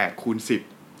ขนาด 8x10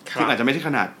 ซึ่งอาจจะไม่ใช่ข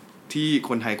นาดที่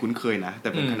คนไทยคุ้นเคยนะแต่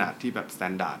เป็นขนาดที่แบบสแต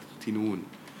นดาร์ดที่นู่น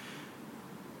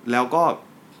แล้วก็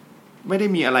ไม่ได้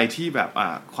มีอะไรที่แบบ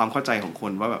ความเข้าใจของค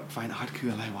นว่าแบบไฟน์อาร์ตคือ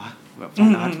อะไรวะแบบไฟ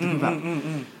น์อาร์ตคือแบบ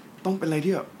ต้องเป็นอะไร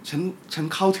ที่แบบฉัน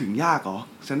เข้าถึงยากเหรอ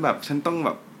ฉันต้องแบ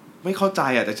บไม่เข้าใจ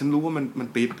แต่ฉันรู้ว่ามัน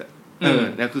ติด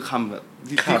เนี่ยคือคำแบบ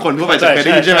ที่คนทั่วไปจะเคยไ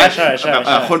ด้ยินใช่ไหมแบ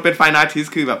บคนเป็นไฟน์อาร์ติส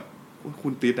ต์คือแบบคุ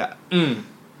ณติด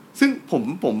ซึ่งผ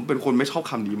มเป็นคนไม่ชอบ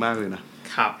คำนี้มากเลยนะ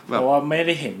ครับเพราะว่าไม่ไ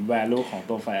ด้เห็น value ของ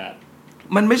ตัวไฟน์อาร์ต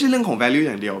มันไม่ใช่เรื่องของ value อ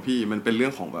ย่างเดียวพี่มันเป็นเรื่อ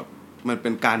งของแบบมันเป็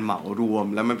นการเหมารวม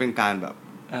แล้วมันเป็นการแบบ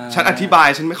ฉันอธิบาย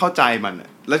ฉันไม่เข้าใจมัน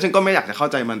แล้วฉันก็ไม่อยากจะเข้า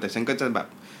ใจมันแต่ฉันก็จะแบบ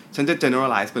ฉันจะ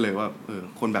generalize ไปเลยว่า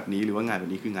คนแบบนี้หรือว่างานแบ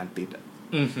บนี้คืองานติด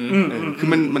คือ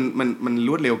มันร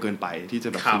วดเร็วเกินไปที่จะ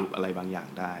แบบสรุปอะไรบางอย่าง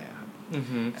ได้ครับ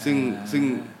ซึ่ง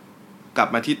กลับ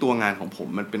มาที่ตัวงานของผม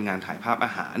มันเป็นงานถ่ายภาพอ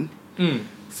าหาร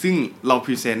ซึ่งเราพ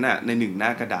รีเซนต์ใน1หน้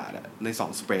ากระดาษใน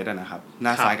2สเปรดนะครับหน้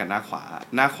าซ้ายกับหน้าขวา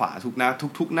ทุก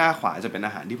หน้าขวาจะเป็นอ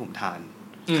าหารที่ผมทาน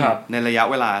ในระยะ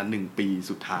เวลา1ปี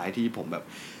สุดท้ายที่ผมแบบ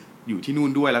อยู่ที่นู่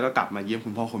นด้วยแล้วก็กลับมาเยี่ยมคุ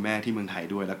ณพ่อคุณแม่ที่เมืองไทย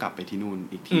ด้วยแล้วกลับไปที่นู่น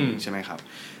อีกทีใช่ไหมครับ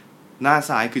หน้า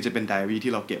ซ้ายคือจะเป็นไดอารี่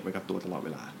ที่เราเก็บไว้กับตัวตลอดเว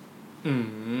ลา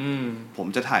ผม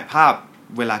จะถ่ายภาพ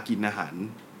เวลากินอาหาร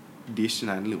ดิช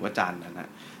นั้นหรือว่าจานนั้นนะ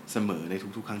เสมอใน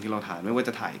ทุกๆครั้งที่เราทานไม่ว่าจ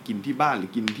ะถ่ายกินที่บ้านหรื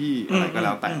อกินที่อะไรก็แ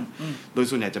ล้วแต่โดย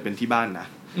ส่วนใหญ่จะเป็นที่บ้านนะ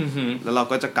แล้วเรา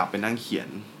ก็จะกลับไปนั่งเขียน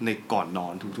ในก่อนนอ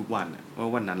นทุกๆวันว่า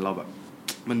วันนั้นเราแบบ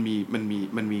มัน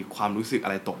มีความรู้สึกอะ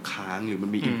ไรตกค้างหรือมั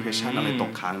นมีอิมเพรสชันอะไรต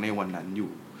กค้างในวันนั้นอ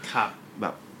ยู่แบ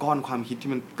บก้อนความคิดที่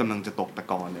มันกำลังจะตกตะ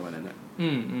กอนในวันนั้นน่ะ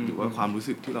หรือว่าความรู้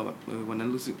สึกที่เราแบบวันนั้น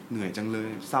รู้สึกเหนื่อยจังเลย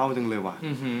เศร้าจังเลยว่ะ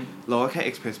เราก็แค่เ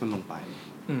อ็กซ์เพรสมันลงไป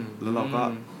แล้วเราก็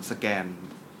สแกน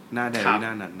หน้าไดอารี่หน้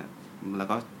านั้นน่ะแล้ว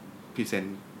ก็พรีเซน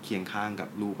ต์เคียงข้างกับ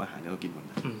รูปอาหารที่เรากินวัน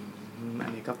นั้น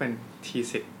อันนี้ก็เป็นที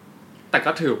สิทธิ์แต่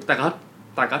ก็ถือ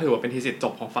ว่าเป็นทีสิทธิ์จ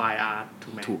บของไฟน์อาร์ตถู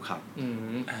กไหมถูกครับ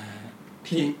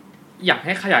ที่อยากใ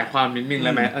ห้ขยายความนิดนึงเล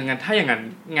ยไหมงั้นถ้าอย่างนั้น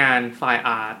งานไฟน์อ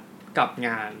าร์ตกับง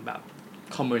านแบบ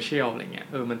คอมเมอร์เชียลอะไรเงี้ย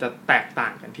มันจะแตกต่า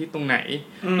งกันที่ตรงไหน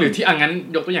หรือที่งั้น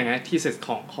ยกตัวอย่างนะทีสิสข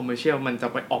องคอมเมอร์เชียลมันจะ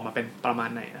ไปออกมาเป็นประมาณ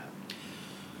ไหนนะครับ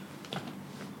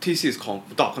ทีสิสของ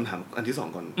ตอบคำถามอันที่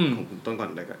2ก่อนของคุณต้นก่อน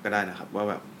ก็ได้นะครับว่า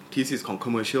แบบทีสิสของคอ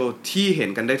มเมอร์เชียลที่เห็น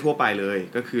กันได้ทั่วไปเลย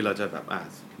ก็คือเราจะแบบ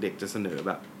เด็กจะเสนอแ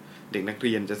บบเด็กนักเ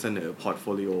รียนจะเสนอพอร์ตโฟ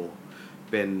ลิโอ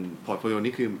เป็นพอร์ตโฟลิโอ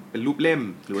นี่คือเป็นรูปเล่ม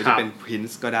หรือว่าจะเป็นพริน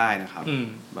ท์ก็ได้นะครับ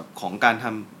แบบของการท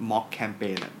ำม็อกแคมเป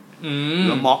ญห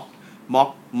รือม็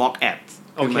อกแอด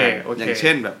อย่างเ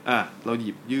ช่นแบบเราห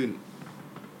ยิบยื่น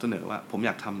เสนอว่าผมอย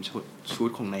ากทำชุด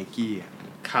ของ Nike อ่ะ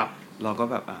ครับเราก็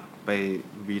แบบไป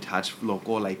retouch โลโ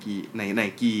ก้ Nike ใน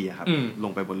Nike อ่ะครับล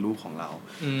งไปบนรูปของเรา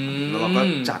แล้วเราก็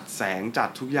จัดแสงจัด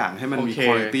ทุกอย่างให้มันมี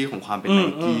quality ของความเป็น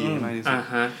Nike ให้มากที่สุด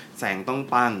แสงต้อง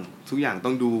ปังทุกอย่างต้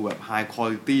องดูแบบ high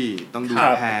quality ต้องดู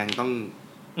แพงต้อง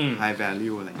high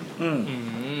value อะไรอย่างเงี้ย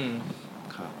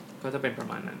ครับก็จะเป็นประ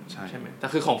มาณนั้นใช่ไหมแต่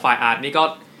คือของไฟล์อาร์ตนี่ก็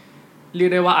เรียก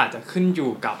ได้ว่าอาจจะขึ้นอ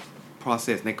ยู่กับ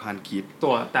process ในการคิดตั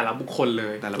วแต่ละบุคคลเล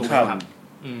ยแต่ละบุคคล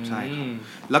ใช่ครับ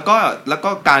แล้วก็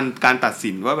การตัด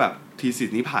สินว่าแบบทีสิท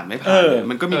ธิ์นี้ผ่านไม่ผ่าน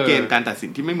มันก็มีเกณฑ์การตัดสิ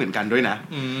นที่ไม่เหมือนกันด้วยนะ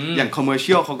อย่าง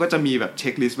commercial เขาก็จะมีแบบเช็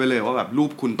คลิสต์ไว้เลยว่าแบบรู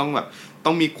ปคุณต้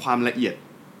องมีความละเอียด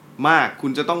มากคุ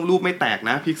ณจะต้องรูปไม่แตก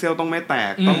นะพิกเซลต้องไม่แต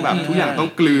กต้องแบบทุกอย่างต้อง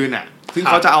กลืนอ่ะซึ่ง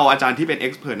เขาจะเอาอาจารย์ที่เป็น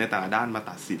expert ในแต่ละด้านมา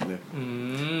ตัดสินเลย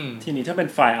ทีนี้ถ้าเป็น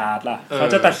ไฟล์อาร์ตล่ะเขา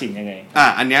จะตัดสินยังไง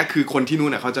อันนี้คือคนที่นู่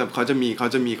นน่ะเขาจะ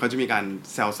มีการ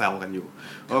แซวกันอยู่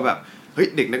ว่าแบบเฮ้ย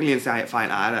เด็กนักเรียนไฟ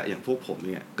น์อาร์ตอะอย่างพวกผม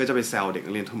เนี่ยก็จะไปแซวเด็ก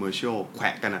นักเรียนคอมเมอร์เชียลแขว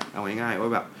ะกันอะเอาง่ายๆว่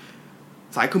าแบบ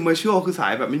สายคอมเมอร์เชียลคือสา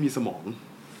ยแบบไม่มีสมอง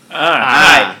ใ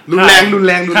ช่รุนแ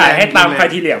รงถ่ายให้ตามใคร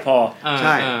ที่เหลียพอใ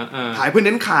ช่ถ่ายเพื่อเ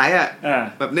น้นขายอะ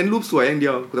แบบเน้นรูปสวยอย่างเดี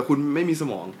ยวแต่คุณไม่มีส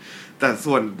มองแต่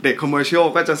ส่วนเด็กคอมเมอร์เชียล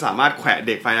ก็จะสามารถแขวะเ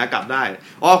ด็กไฟน์อาร์ตกลับได้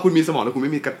คุณมีสมองแต่คุณไ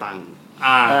ม่มีกระตัง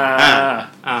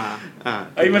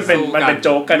มันเป็นโ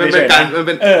จ๊กกันมันเ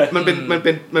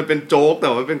ป็นโจ๊กแต่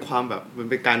ว่ามันเป็นความแบบมัน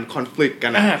เป็นการคอนฟลิกต์กั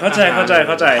นเข้าใ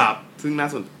จซึ่งน่า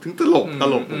สนถึงตลก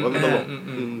ผมว่ามันตลก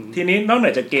ทีนี้นอกเหนื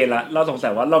อจากเกณฑ์ละเราสงสั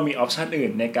ยว่าเรามีออปชันอื่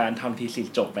นในการทำทีสิ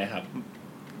จบไหมครับ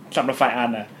สำหรับไฟล์อาร์ต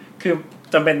นะคือ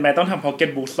จำเป็นไหมต้องทำพ็อกเก็ต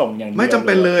บุ๊กส่งอย่างเดียวไม่จำเ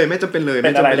ป็นเลยเ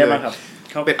ป็นอะไรได้บ้างครับ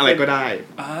เป็นอะไรก็ได้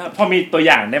พอมีตัวอ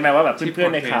ย่างได้ไหมว่าแบบเพื่อ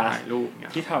นๆในคลาส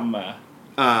ที่ท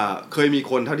ำเคยมี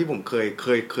คนเท่าที่ผมเ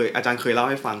คยอาจารย์เคยเล่า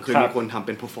ให้ฟังเคยมีคนทำเ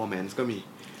ป็น performance ก็มี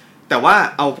แต่ว่า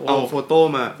เอาโฟโต้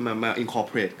มา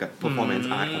incorporate กับ performance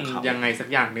art ของเขายังไงสัก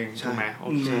อย่างนึงใช่ไหมโอ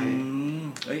เค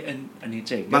อันนี้เ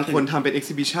จ๋งบางคนทำเป็น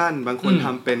exhibition บางคนท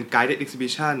ำเป็น guided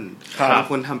exhibition บาง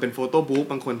คนทำเป็น photo book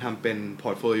บางคนทำเป็น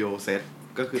portfolio set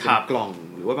ก็คือเป็นกล่อง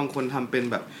หรือว่าบางคนทำเป็น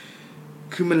แบบ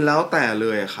คือมันแล้วแต่เล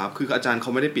ยครับคืออาจารย์เข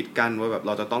าไม่ได้ปิดกั้นว่าแบบเ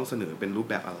ราจะต้องเสนอเป็นรูป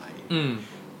แบบอะไร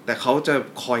แต่เขาจะ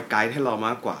คอยไกด์ให้เราม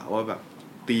ากกว่าว่าแบบ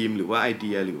ธีมหรือว่าไอเ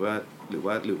ดียหรือ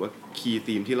ว่าคีย์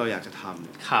ธีมที่เราอยากจะท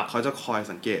ำเขาจะคอย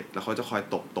สังเกตแล้วเขาจะคอย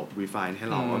ตบ refine ให้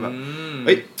เราว่าแบบเ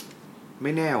อ้ยไ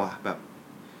ม่แน่ว่ะแบบ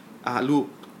รูป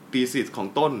ตีสิทธิ์ของ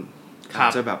ต้นอาจ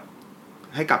จะแบบ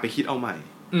ให้กลับไปคิดเอาใหม่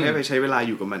ให้ไปใช้เวลาอ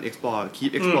ยู่กับมัน explore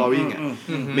keep exploring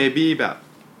maybe แบบ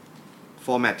ฟ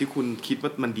อร์แมตที่คุณคิดว่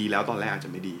ามันดีแล้วตอนแรกอาจจ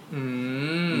ะไม่ดี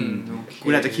คุ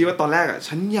ณอาจจะคิดว่าตอนแรก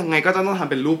ฉันยังไงก็ต้องท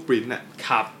ำเป็นรูปปริ้นท์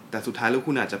แต่สุดท้ายแล้ว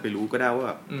คุณอาจจะไปรู้ก็ได้ว่า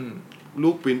รู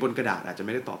ปปริ้นท์บนกระดาษอาจจะไ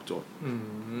ม่ได้ตอบโจทย์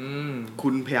คุ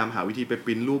ณพยายามหาวิธีไปป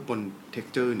ริ้นท์รูปบนเท็ก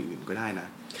เจอร์อื่นๆก็ได้นะ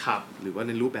หรือว่าใ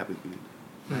นรูปแบบอื่น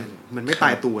ๆมันไม่ตา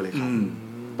ยตัวเลยครับ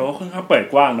เพราะว่าค่อนข้างเปิด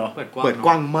กว้างเนาะเปิดก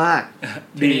ว้างมาก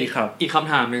ดีครับอีกค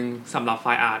ำถามนึงสำหรับไฟ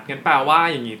ล์อาร์ตงั้นแปลว่า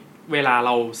อย่างนี้เวลาเร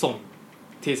าส่ง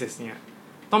thesis เนี่ย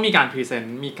ต้องมีการพรีเซน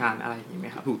ต์มีการอะไรอย่างนี้ไหม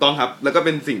ครับถูกต้องครับแล้วก็เ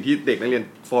ป็นสิ่งที่เด็กนักเรียน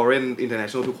foreign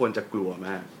international ทุกคนจะกลัวม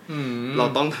ากเรา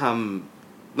ต้องท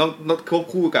ำต้องควบ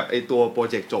คู่กับไอตัวโปร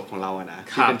เจกต์จบของเราอะนะ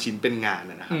ที่เป็นชิ้นเป็นงาน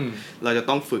นะครับเราจะ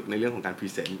ต้องฝึกในเรื่องของการพรี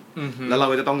เซนต์แล้วเรา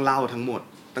ก็จะต้องเล่าทั้งหมด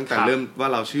ตั้งแต่เริ่มว่า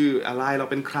เราชื่ออะไรเรา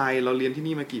เป็นใครเราเรียนที่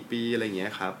นี่มากี่ปีอะไรอย่างเงี้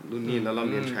ยครับรุ่นนี้แล้วเรา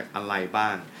เรียนแทร็กอะไรบ้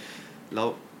างแล้ว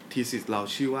ทีสิสเรา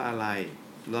ชื่อว่าอะไร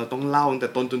เราต้องเล่าตั้งแต่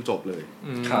ต้นจนจบเลย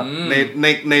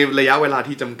ในระยะเวลา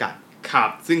ที่จำกัด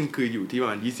ซึ่งคืออยู่ที่ประ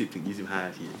มาณ 20-25 น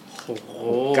าที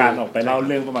การออกไปเล่าเ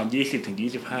รื่องประมาณ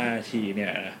 20-25 นาทีเนี่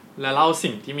ยแล้วเล่า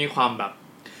สิ่งที่มีความแบบ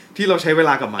ที่เราใช้เว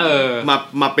ลากับมัน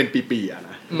มาเป็นปีๆอะ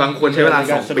นะบางคนใช้เวลา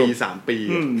2 ปี 3 ปี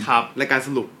ในการส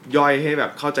รุปย่อยให้แบ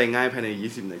บเข้าใจง่ายภายใน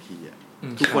20 นาทีอะ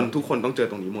ทุกคนต้องเจอ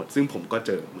ตรงนี้หมดซึ่งผมก็เ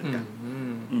จอเหมือนกัน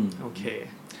โอเค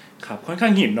ครับค่อนข้า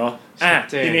งหินเนาะ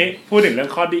ทีนี้พูดถึงเรื่อ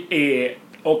งข้อดี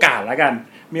โอกาสแล้วกัน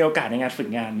มีโอกาสในงานฝึก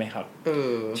งานไหมครับ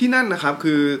ที่นั่นนะครับ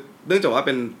คือเนื่องจากว่าเ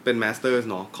ป็น masters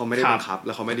เนาะเขาไม่ได้บังคับแ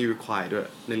ล้วเขาไม่ได้ require ด้วย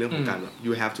ในเรื่องของการแบบ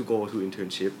you have to go to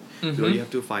internship หรือ you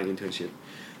have to find internship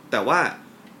แต่ว่า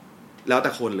แล้วแ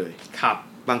ต่คนเลย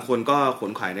บางคนก็ขว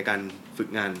นขวายในการฝึก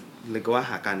งานหรือว่า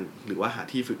หา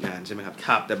ที่ฝึกงานใช่ไหมครับ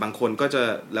แต่บางคนก็จะ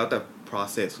แล้วแต่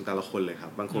process ของแต่ละคนเลยครั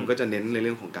บบางคนก็จะเน้นในเ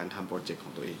รื่องของการทำโปรเจกต์ข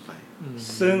องตัวเองไป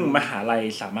ซึ่งมหาลัย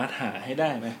สามารถหาให้ได้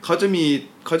ไหมเขาจะมี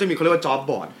เขาเรียกว่า job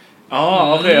board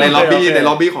โอเคในล็อ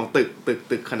บบี้ของ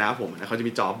ตึกคณะผมนะเขาจะ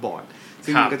มี job board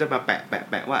ซึ่งก็จะมาแ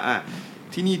ปะว่า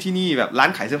ที่นี่แบบร้าน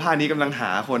ขายเสื้อผ้านี้กำลังหา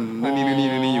คน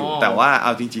นี่อยู่แต่ว่าเอ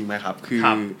าจริงๆไหมครับคือ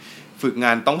ฝึกง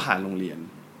านต้องผ่านโรงเรียน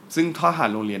ซึ่งถ้าผ่าน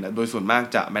โรงเรียนโดยส่วนมาก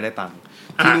จะไม่ได้ตังค์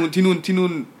ที่นู่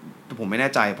นผมไม่แน่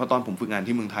ใจเพราะตอนผมฝึกงาน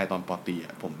ที่เมืองไทยตอนป.ตรี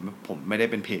ผมไม่ได้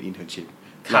เป็น paid internship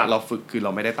เราฝึกคือเร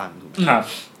าไม่ได้ตังค์ถูกไหม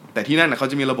แต่ที่นั่นนะเขา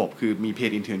จะมีระบบคือมี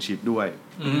paid internship ด้วย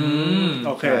โ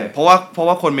อเคเพราะ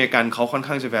ว่าคนอเมริกันเขาค่อน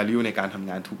ข้างจะ value ในการทำ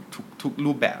งานทุก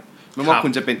รูปแบบไม่ว่าคุ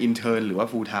ณจะเป็น intern หรือว่า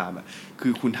full time อ่ะคื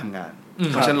อคุณทำงาน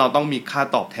เพราะฉะนั้นเราต้องมีค่า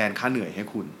ตอบแทนค่าเหนื่อยให้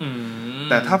คุณ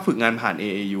แต่ถ้าฝึกงานผ่าน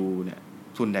AAU เนี่ย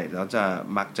ส่วนใหญ่แล้วจะ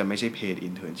มักจะไม่ใช่ paid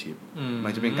internship มั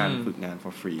นจะเป็นการฝึกงาน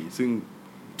for free ซึ่ง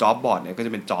job board เนี่ยก็จ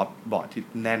ะเป็น job board ที่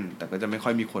แน่นแต่ก็จะไม่ค่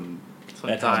อยมีคนสน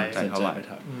ใจเท่าไหร่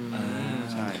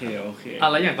ใช่โอเค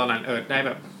แล้วอย่างตอนนั้นได้แ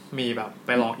บบมีแบบไป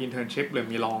ลอง internship หรือ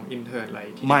มีลอง intern อะไร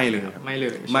ที่ไม่เลยครับไม่เล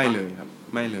ยครับ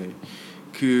ไม่เลย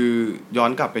คือย้อ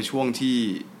นกลับไปช่วงที่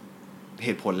เห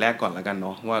ตุผลแรกก่อนแล้วกันเน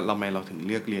าะว่าทำไมเราถึงเ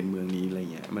ลือกเรียนเมืองนี้อะไร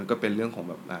เงี้ยมันก็เป็นเรื่องของ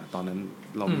แบบตอนนั้น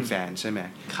เรามีแฟนใช่ไหม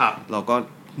ครับเราก็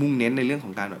มุ่งเน้นในเรื่องข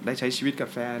องการแบบได้ใช้ชีวิตกับ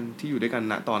แฟนที่อยู่ด้วยกัน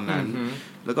ณตอนนั้น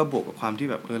แล้วก็บวกกับความที่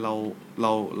แบบเร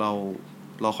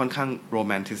าค่อนข้างโรแ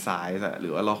มนติไซส์หรื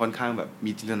อว่าเราค่อนข้างแบบ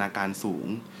มีจินตนาการสูง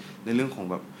ในเรื่องของ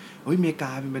แบบอเมริก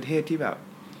าเป็นประเทศที่แบบ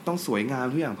ต้องสวยงาม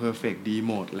ทุกอย่างเพอร์เฟคดี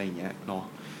หมดอะไรเงี้ยเนาะ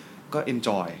ก็เอนจ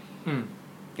อย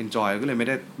ก็เลยไ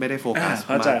ม่ได้โฟกัส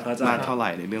มากเท่าไหร่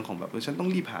ในเรื่องของแบบฉันต้อง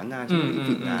รีบหางานฉันต้อง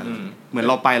ฝึกงานเหมือน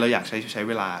เราไปเราอยากใช้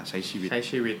เวลาใช้ชี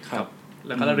วิตครับแ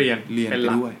ล้วก็เรียนเป็น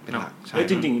ด้วยเป็นหลักใช่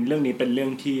จริงๆเรื่องนี้เป็นเรื่อ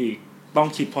งที่ต้อง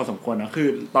คิดพอสมควรนะคือ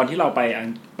ตอนที่เราไป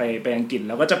อังกฤษแ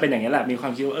ล้วก็จะเป็นอย่างนี้แหละมีควา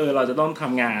มคิดว่าเราจะต้องท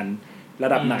ำงานระ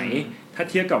ดับไหนถ้า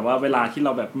เทียบกับว่าเวลาที่เร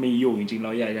าแบบมีอยู่จริงๆเร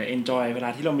าอยากจะ enjoy เวลา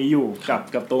ที่เรามีอยู่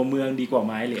กับตัวเมืองดีกว่าไ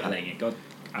หมหรืออะไรเงี้ยก็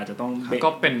อาจจะต้อง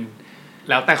ก็เป็น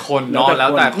แล้วแต่คนเนาะแล้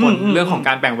วแต่คนเรื่องของก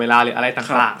ารแบ่งเวลาหรืออะไร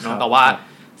ต่างๆเนาะแต่ว่า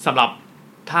สำหรับ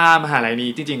ถ้ามหาลัยนี้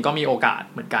จริงๆก็มีโอกาส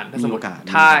เหมือนกันถ้าสมมติ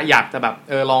ถ้าอยากจะแบบ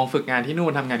ลองฝึกงานที่นู่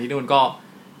นทำงานที่นู่นก็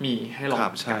มีให้ลอง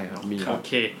ใช่ครับมีโอเ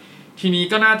คทีนี้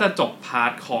ก็น่าจะจบพาร์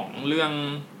ทของเรื่อง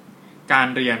การ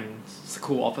เรียน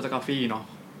School of Photography เนาะ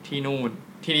ที่นู่น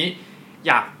ทีนี้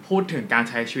อยากพูดถึงการ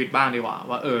ใช้ชีวิตบ้างดีกว่า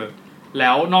ว่าแล้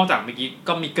วนอกจากเมื่อกี้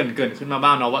ก็มีเกริ่นๆขึ้นมาบ้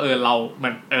างเนาะว่าเราเหมื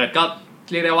อนก็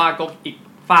เรียกได้ว่าก็อีก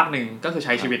ฝากหนึ่งก็คือใ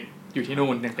ช้ชีวิตอยู่ที่นู่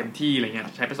นอย่างเต็มที่อะไรเงี้ย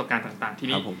ใช้ประสบการณ์ต่างๆที่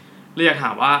นี่เลยอยากถ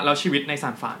ามว่าแล้วชีวิตในซา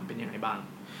นฟรานเป็นยังไงบ้าง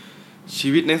ชี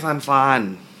วิตในซานฟราน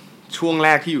ช่วงแร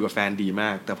กที่อยู่กับแฟนดีม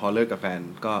ากแต่พอเลิกกับแฟน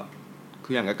ก็คื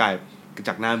ออย่างก็กลายจ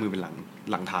ากหน้ามือเป็นห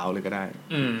ลังเท้าเลยก็ได้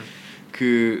คื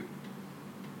อ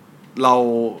เรา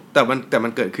แต่มั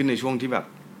นเกิดขึ้นในช่วงที่แบบ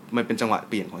มันเป็นจังหวะ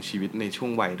เปลี่ยนของชีวิตในช่ว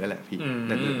งวัยด้วยแหละพี่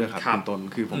นั่นด้วยครับเป็นต้น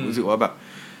คือผมรู้สึกว่าแบบ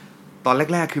ตอน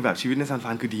แรกๆคือแบบชีวิตในซานฟร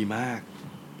านคือดีมาก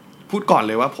พูดก่อนเ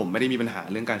ลยว่าผมไม่ได้มีปัญหา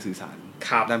เรื่องการสื่อสาร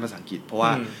ด้านภาษาอังกฤษเพราะว่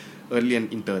าเรียน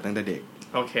อินเตอร์ตั้งแต่เด็ก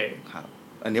โอเคครับ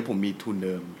อันนี้ผมมีทุนเ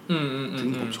ดิมซึ่ง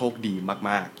ผมโชคดี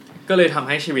มากๆก็เลยทำใ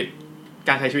ห้ชีวิต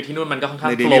การใช้ชีวิตที่นู่นมันก็ค่อนข้าง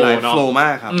โฟล์เนาะโฟล์มา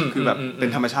กครับคือแบบเป็น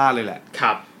ธรรมชาติเลยแหละค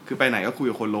รับคือไปไหนก็คุย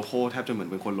กับคนโลคอลแทบจะเหมือน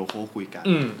เป็นคนโลคอลคุยกัน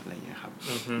อะไรอย่างเงี้ยครับ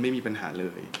ไม่มีปัญหาเล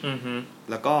ย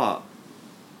แล้วก็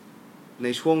ใน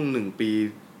ช่วง1 ปี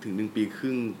ถึง1 ปีค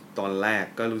รึ่งตอนแรก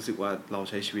ก็รู้สึกว่าเรา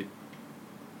ใช้ชีวิต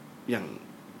อย่าง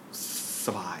ส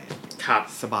บายครับ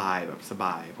สบายแบบสบ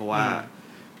ายเพราะว่า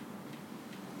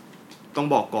ต้อง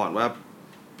บอกก่อนว่า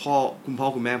คุณพ่อ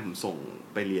คุณแม่ผมส่ง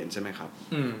ไปเรียนใช่ไหมครับ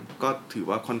ก็ถือ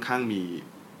ว่าค่อนข้างมี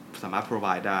สามารถ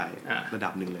provide ได้ระดั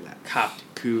บหนึ่งเลยแหละครับ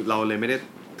คือเราเลยไม่ได้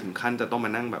ถึงขั้นจะต้องมา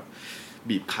นั่งแบบ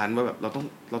บีบคั้นว่าแบบเรา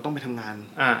ต้องไปทำงาน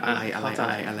อะไร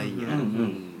อย่างเงี้ย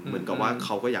เหมือนกับว่าเข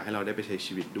าก็อยากให้เราได้ไปใช้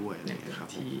ชีวิตด้วยอะไรอย่างเงี้ยครับ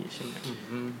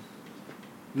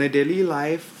ใน daily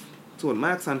life ส่วนม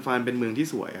ากซานฟรานเป็นเมืองที่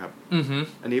สวยครับ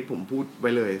อันนี้ผมพูดไ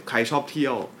ว้เลยใครชอบเที่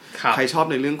ยวใครชอบ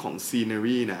ในเรื่องของ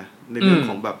scenery นะในเรื่อง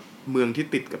ของแบบเมืองที่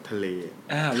ติดกับทะเล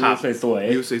วิวสวย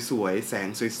ๆวิวสวยๆแสง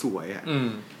สวยๆอ่ะ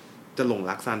จะหลง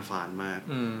รักซานฟรานมาก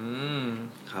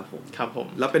ครับผม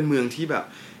แล้วเป็นเมืองที่แบบ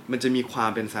มันจะมีความ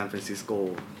เป็นซานฟรานซิสโก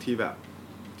ที่แบบ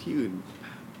ที่อื่น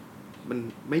มัน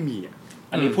ไม่มีอ่ะ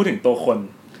อันนี้พูดถึงตัวค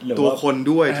น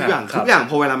ด้วยทุกอย่าง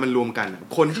พอเวลามันรวมกัน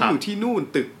คนที่อยู่ที่นู่น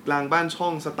ตึกรางบ้านช่อ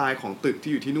งสไตล์ของตึก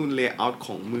ที่อยู่ที่นู่นเลเยอร์ข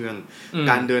องเมือง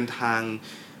การเดินทาง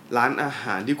ร้านอาห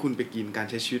ารที่คุณไปกินการ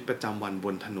ใช้ชีวิตประจำวันบ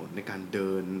นถนนในการเ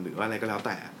ดินหรือว่าอะไรก็แล้วแ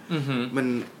ต่มั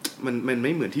นไ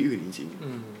ม่เหมือนที่อื่นจริง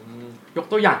ๆยก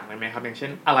ตัวอย่างหน่อยไหมครับอย่างเช่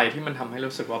นอะไรที่มันทำให้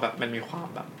รู้สึกว่าแบบมันมีความ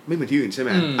แบบไม่เหมือนที่อื่นใช่ไห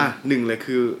มหนึ่งเลย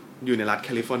คืออยู่ในรัฐแค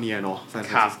ลิฟอร์เนียเนาะซาน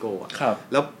ฟรานซิสโก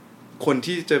แล้วคน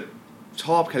ที่จะช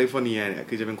อบแคลิฟอร์เนียเนี่ย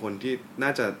คือจะเป็นคนที่น่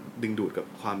าจะดึงดูดกับ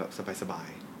ความแบบสบาย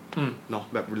ๆเนาะ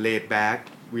แบบ laid back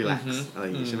relax อะไรอ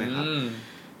ย่างงี้ใช่ไหมครับ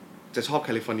จะชอบแค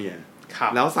ลิฟอร์เนีย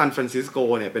แล้วซานฟรานซิสโก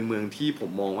เนี่ยเป็นเมืองที่ผม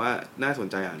มองว่าน่าสน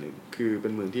ใจอย่างหนึ่งคือเป็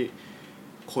นเมืองที่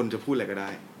คนจะพูดอะไรก็ได้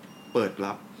เปิด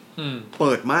รับเ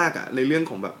ปิดมากอ่ะในเรื่อง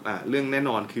ของแบบเรื่องแน่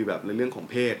นอนคือแบบในเรื่องของ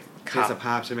เพศสภ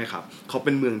าพใช่ไหมครับเขาเ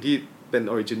ป็นเมืองที่เป็น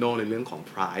ออริจินอลในเรื่องของ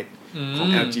pride ของ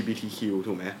LGBTQ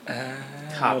ถูกไหม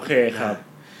โอเคครับ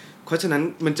เพราะฉะนั้น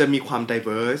มันจะมีความ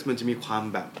diverse มันจะมีความ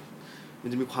แบ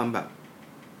บ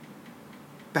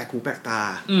แปลกหูแปลกตา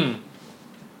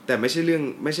แต่ แต่ไม่ใ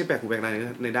ช่แปลกหูแปลกตา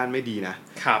ในด้านไม่ดีนะ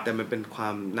แต่มันเป็นควา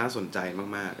มน่าสนใจ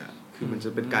มากๆอ่ะคือมันจะ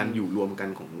เป็นการอยู่รวมกัน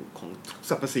ของทุก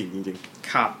สรรพสิ่งจริง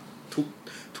ๆครับ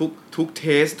ทุกเท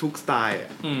สทุกสไตล์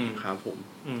ครับผม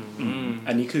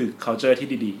อันนี้คือ culture ที่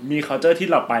ดีๆมี culture ที่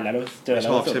เราไปแล้วเจอแล้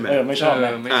วไม่ชอบ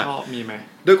ไม่ชอบมีไหม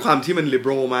ด้วยความที่มัน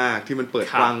liberal มากที่มันเปิด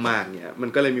กว้างมากเนี่ยมัน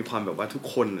ก็เลยมีความแบบว่าทุก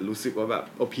คนรู้สึกว่าแบบ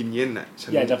opinion น่ะ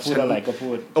อยากจะพูดอะไรก็พู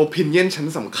ด opinion ฉัน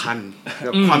สำคัญแบ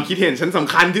บความคิดเห็นฉันส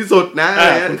ำคัญที่สุดนะอะ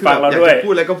ไรนั่นคือแบบอยากจะพู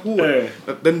ดอะไรก็พูดแบ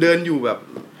บเดินอยู่แบบ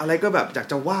อะไรก็แบบอยาก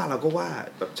จะว่าเราก็ว่า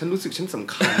แบบฉันรู้สึกฉันส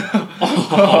ำคัญ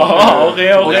โอเค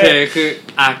คือ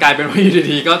กลายเป็นว่าอยู่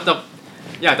ดีๆก็จะ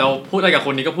อยากจะพูดอะไรกับค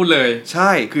นนี้ก็พูดเลยใช่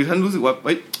คือท่านรู้สึกว่าเ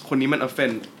ฮ้ยคนนี้มัน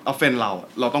offend เ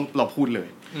ราพูดเลย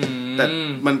แต่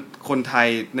มันคนไทย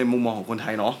ในมุมมองของคนไท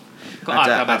ยเนาะอ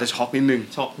าจจะช็อกนิดนึง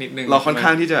เราค่อนข้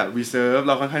างที่จะ reserve เ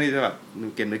ราค่อนข้างที่จะแบบ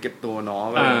เก็บตัวเนาะ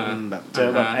แบบเจอ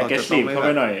แบบ aggressive เข้าไป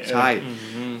หน่อยใช่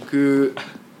คือ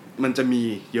มันจะมี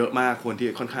เยอะมากคนที่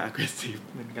ค่อนข้าง aggressive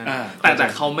เหมือนกันแต่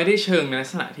เขาไม่ได้เชิงในลัก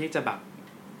ษณะที่จะแบบ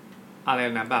อะไร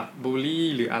นะแบบบูลลี่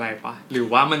หรืออะไรปะหรือ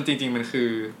ว่ามันจริงๆมันคื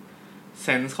อเซ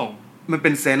นส์ของมันเป็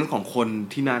นเซนส์ของคน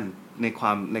ที่นั่นในค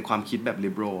วามคิดแบบ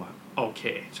liberal อ่ะโอเค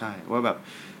ใช่ว่าแบบ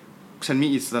ฉันมี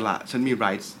อิสระฉันมี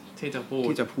rights ที่จะพูด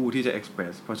ที่จะ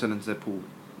express เพราะฉะนั้นจะพูด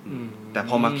แต่พ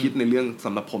อมาคิดในเรื่องส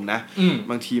ำหรับผมนะ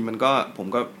บางทีผม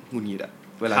ก็หงุดหงิดอ่ะ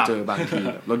เวลาเจอบางที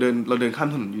เราเดินข้าม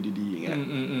ถนนอยู่ดีๆอย่างเงี้ย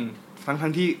ทั้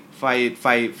งที่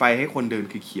ไฟให้คนเดิน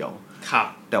คือเขียว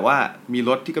แต่ว่ามีร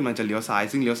ถที่กำลังจะเลี้ยวซ้าย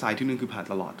ซึ่งเลี้ยวซ้ายที่นึงคือผ่าน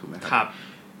ตลอดถูกไหมครับ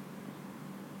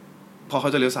พอเขา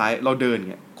จะเลี้ยวซ้ายเราเดิน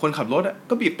เงี้ยคนขับรถอ่ะ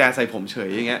ก็บีบแต่ใส่ผมเฉย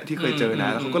อย่างเงี้ยที่เคยเจอนะ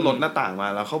แล้วเขาก็ลดหน้าต่างมา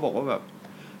แล้วเขาบอกว่าแบบ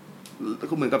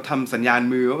ก็เหมือนกับทำสัญญาณ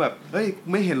มือว่าแบบเฮ้ย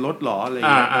ไม่เห็นรถหรออะไรเ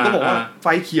งี้ยก็บอกว่าไฟ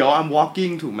เขียว I'm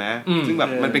walking ถูกไหมซึ่งแบบ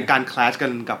มันเป็นการคลาชกั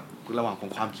นกับระหว่างของ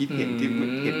ความคิดเห็นที่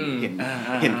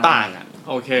เห็นต่างอ่ะ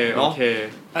โอเค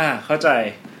เข้าใจ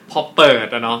พอเปิด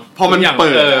อะเนาะพอมันเ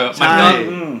ปิดมันก็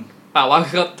แปลว่า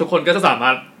ทุกคนก็จะสามา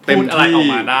รถพูดอะไรออก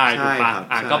มาได้ถูกป่ะ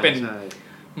ก็เป็น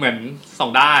เหมือน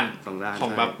2ด้านขอ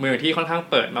งแบบเมืองที่ค่อนข้าง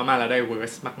เปิดมากๆแล้วได้เวิร์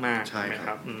สมากๆใช่ไหมค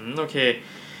รับโอเค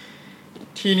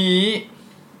ทีนี้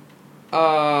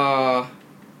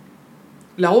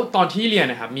แล้วตอนที่เรียน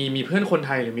นะครับมีเพื่อนคนไ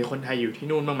ทยหรือมีคนไทยอยู่ที่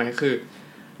นู่นบ้างไหมคือ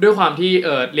ด้วยความที่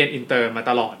เรียนอินเตอร์มา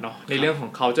ตลอดเนาะในเรื่องของ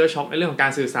culture shock ในเรื่องของกา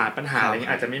รสื่อสารปัญหาอะไร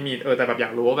อาจจะไม่มีแต่แบบอยา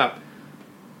กรู้ว่าแบบ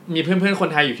มีเพื่อนๆคน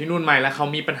ไทยอยู่ที่นู่นไหมแล้วเขา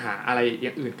มีปัญหาอะไรอย่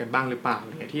างอื่นกันบ้างหรือเปล่าอะไ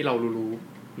รที่เรารู้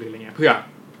หรืออะไรเงี้ยเพื่อ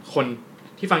คน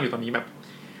ที่ฟังอยู่ตอนนี้แบบ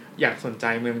อยากสนใจ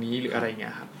เมืองนี้หรืออะไรเงี้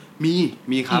ยครับ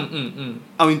มีครับ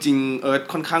เอาจริง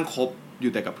ๆค่อนข้างคบอ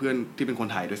ยู่แต่กับเพื่อนที่เป็นคน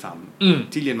ไทยด้วยซ้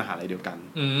ำที่เรียนมหาลัยเดียวกัน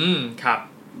ครับ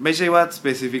ไม่ใช่ว่า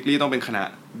specifically ต้องเป็นคณะ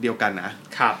เดียวกันนะ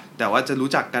ครับแต่ว่าจะรู้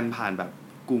จักกันผ่านแบบ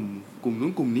กลุ่มนู้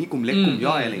นกลุ่มนี้กลุ่มเล็กกลุ่ม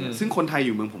ย่อยอะไรเงี้ยซึ่งคนไทยอ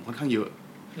ยู่เมืองผมค่อนข้างเยอะ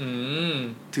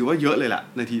ถือว่าเยอะเลยล่ะ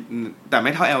ในทีแต่ไ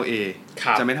ม่เท่า LA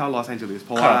จะไม่เท่าลอสแอนเจลิสเ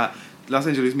พราะว่าลอสแ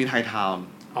อนเจลิสมีไททาวน์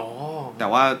แต่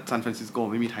ว่าซานฟรานซิสโก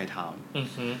ไม่มีไททาวน์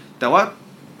แต่ว่า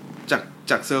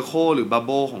จากเซอร์เคิลหรือบับเ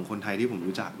บิ้ลของคนไทยที่ผม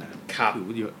รู้จักนะถือ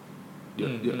ว่าเย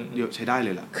อะใช้ได้เล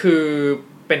ยล่ะคือ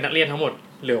เป็นนักเรียนทั้งหมด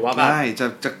หรือว่าแบบใช่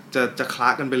จะคละ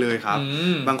กันไปเลยครับ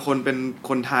บางคนเป็น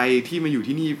คนไทยที่มาอยู่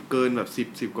ที่นี่เกินแบบ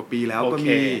10กว่าปีแล้วก็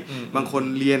มีบางคน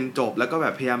เรียนจบแล้วก็แบ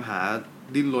บพยายาม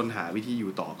ดิ้นรนหาวิธีอ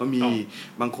ยู่ต่อก็มี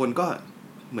บางคนก็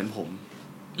เหมือนผม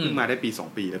เพิ่งมาได้ปี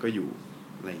2ปีแล้วก็อยู่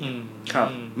อะไรอย่างเงี้ยครับ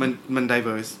มัน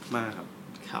diverse มากครับ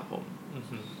ครับผม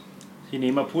ที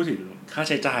นี้มาพูดถึงค่าใ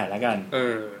ช้จ่ายแล้วกัน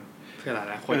เพื่อหล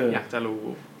ายๆคนอยากจะรู้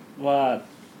ว่า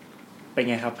เป็น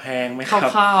ไงครับแพงไหมครับ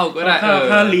คร่าวๆก็ได้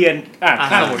ค่าเรียน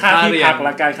ค่าที่พักล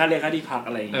ะกันค่าเรียนค่าที่พักอ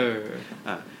ะไรอย่างเงี้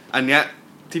ยอันเนี้ย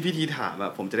ที่พี่ทีถาม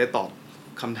ผมจะได้ตอบ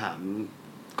คำถาม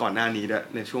ก่อนหน้านี้ด้วย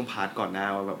ในช่วงพาร์ทก่อนหน้า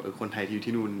ว่าแบบคนไทยที่อยู่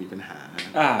ที่นู่นมีปัญหา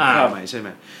ไหมใช่ไหม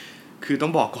คือต้อ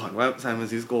งบอกก่อนว่าซานฟราน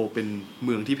ซิสโกเป็นเ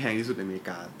มืองที่แพงที่สุดในอเมริ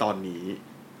กาตอนนี้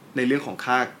ในเรื่องของ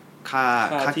ค่า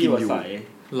กินอยู่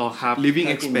รอครับ living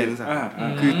expense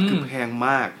คือแพงม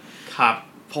ากครับ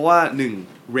เพราะว่า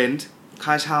1 rent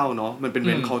ค่าเช่าเนาะมันเป็น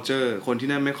rent culture คนที่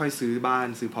นั่นไม่ค่อยซื้อบ้าน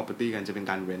ซื้อ property กันจะเป็น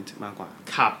การ rent มากกว่า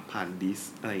ผ่าน lease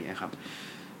อะไรอย่างเงี้ยครับ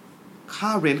ค่า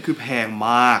rent คือแพง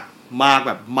มากแ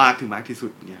บบมากถึงมากที่สุ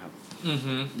ดเนี่ยครับ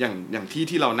อย่าง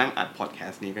ที่เรานั่งอัด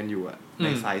podcast นี้กันอยู่ใน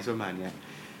ไซส์ประมาณเนี้ย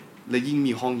แล้วยิ่ง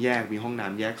มีห้องแยกมีห้องน้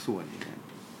ำแยกส่วนเนี่ย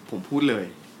ผมพูดเลย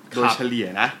โดยเฉลี่ย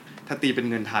นะถ้าตีเป็น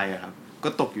เงินไทยอะครับก็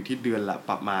ตกอยู่ที่เดือนละ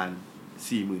ประมาณ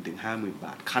 40,000 ถึง 50,000 บ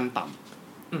าทขั้นต่ำ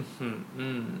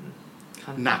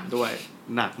หนักด้วย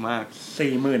หนักมาก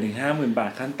 40,000 ถึง 50,000 บา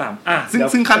ทขั้นต่ำ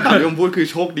ซึ่งขั้นต่ำที่ผมพูดคือ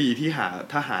โชคดีที่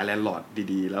ถ้าหาแลนด์ลอร์ด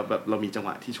ดีๆแล้วแบบเรามีจังหว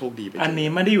ะที่โชคดีไปอันนี้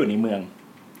ไม่ได้อยู่ในเมือง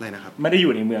อะไรนะครับไม่ได้อ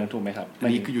ยู่ในเมืองถูกไหมครับอั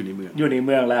นนี้คืออยู่ในเ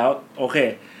มืองแล้วโอเค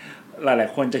หลาย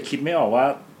ๆคนจะคิดไม่ออกว่า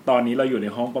ตอนนี้เราอยู่ใน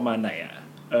ห้องประมาณไหน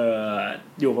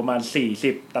อยู่ประมาณ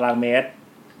40ตารางเมตร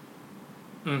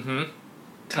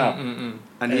ครับ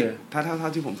อันนี้ถ้า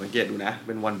ที่ผมสังเกตดูนะเ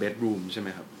ป็น one bedroom ใช่ไหม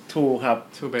ครับ two ครับ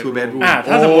two bedroom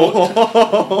ถ้าสมมุติ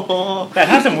แต่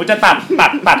ถ้าสมมุติจะ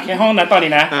ตัดแค่ห้องนั้นตอน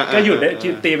นี้นะก็อยู่ได้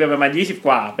ตีไปประมาณ20ก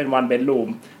ว่าเป็น one bedroom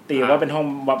ตีว่าเป็นห้อง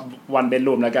one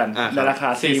bedroom แล้วกันในราคา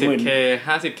 40K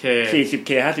 50K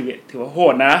 40K 50ถือว่าโห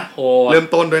ดนะโหดเริ่ม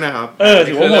ต้นด้วยนะครับ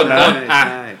ถือว่าโหดนะ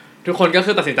ทุกคนก็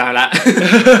คือตัดสินใจแล้ว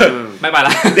ไม่ไปล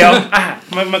ะเดี๋ยว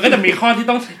มันก็จะมีข้อที่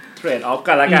ต้องเทรดออฟ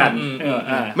กันละกัน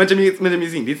มันจะมี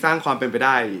สิ่งที่สร้างความเป็นไปไ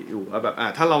ด้อยู่แบบ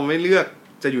ถ้าเราไม่เลือก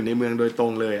จะอยู่ในเมืองโดยตร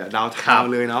งเลยดาวน์ทาว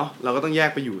น์เลยเนาะเราก็ต้องแยก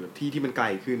ไปอยู่ที่มันไกล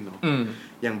ขึ้นเนาะ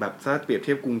อย่างแบบถ้าเปรียบเ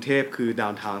ทียบกรุงเทพคือดา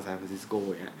วน์ทาวน์ซานฟรานซิสโก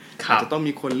อย่างเงี้ยจะต้อง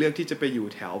มีคนเลือกที่จะไปอยู่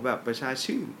แถวแบบประชา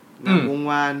ชื่นวง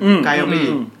วานไกลออกไป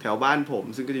อีกแถวบ้านผม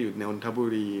ซึ่งก็จะอยู่ในนนทบุ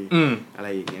รีอะไร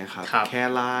อย่างเงี้ยครับแค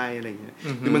ไลน์อะไรเงี้ย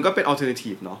คือมันก็เป็นอัลเทอร์เน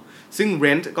ทีฟเนาะซึ่งเร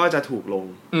นท์ก็จะถูกลง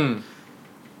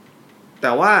แ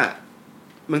ต่ว่า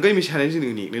มันก็มี challenge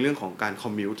อื่นอีกในเรื่องของการ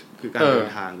commute คือการเดิน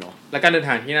ทางเนาะและการเดินท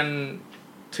างที่นั่น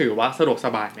ถือว่าสะดวกส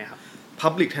บายไหมครับ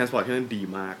public transport ที่นั่นดี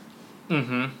มาก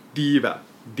ดีแบบ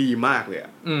ดีมากเลยอ่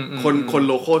ะคนโ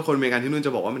ลคอลคนอเมริกันที่นู่นจ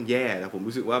ะบอกว่ามันแย่แต่ผม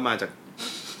รู้สึกว่ามาจา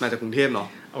กกรุงเทพเนาะ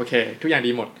โอเคทุกอย่าง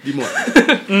ดีหมด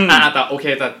แต่โอเค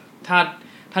แต่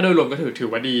ถ้าโดยรวมก็ถือ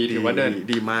ว่าดีถือว่า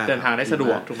ดีมากเดินทางได้สะด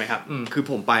วกถูกไหมครับคือ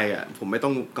ผมไปอ่ะผมไม่ต้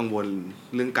องกังวล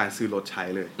เรื่องการซื้อรถใช้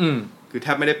เลยคือแท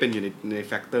บไม่ได้เป็นอยู่ในแ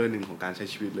ฟกเตอร์หนึ่งของการใช้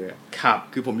ชีวิตเลยครับ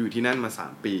คือผมอยู่ที่นั่นมา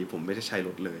3ปีผมไม่ได้ใช้ร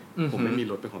ถเลยผมไม่มี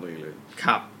รถเป็นของตัวเองเลยค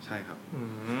รับใช่ครับ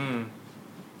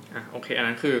โอเคอัน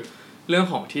นั้นคือเรื่อง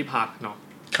ของที่พักเนาะ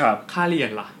ครับค่าเรีย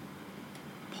นล่ะ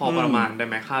พอประมาณได้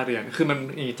ไหมค่าเรียนคือมัน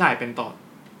จ่ายเป็นต่อ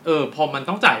พอมัน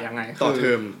ต้องจ่ายยังไงต่อเท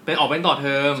อมเป็นต่อเท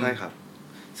อมใช่ครับ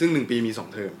ซึ่ง1ปีมี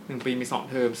2เทอม1ปีมี2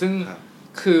เทอมซึ่ง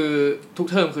คือทุก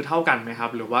เทอมคือเท่ากันไหมครับ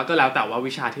หรือว่าก็แล้วแต่ว่า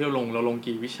วิชาที่เราลง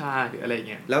กี่วิชาหรืออะไร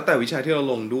เงี้ยแล้วแต่วิชาที่เรา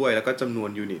ลงด้วยแล้วก็จำนวน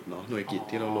ยูนิตเนาะหน่วยกิต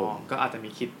ที่เราลงก็อาจจะมี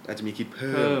คิดเ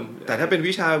พิ่มแต่ถ้าเป็น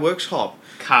วิชาเวิร์กช็อป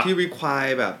ที่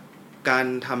require แบบการ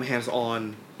ทำ hands on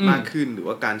มากขึ้นหรือ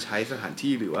ว่าการใช้สถาน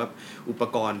ที่หรือว่าอุป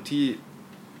กรณ์ที่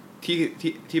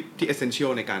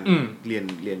essential ในการเ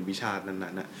รียนวิชานั้น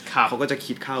นะเขาก็จะ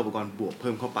คิดค่าอุปกรณ์บวกเ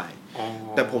พิ่มเข้าไป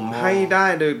แต่ผมให้ได้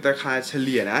โดยราคาเฉ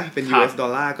ลี่ยนะเป็น US ดอ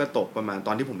ลลาร์ก็ตกประมาณต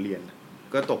อนที่ผมเรียน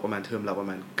ก็ตกประมาณเทอมเราประ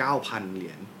มาณ 9,000 เหรี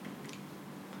ยญ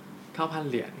 9,000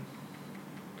 เหรียญ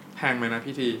แพงไหมนะ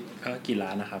พี่ทีกี่ล้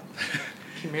านนะครับ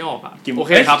คิดไม่ออกอ่ะโอเ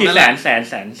คครับนั่นแหละแสน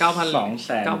 200,000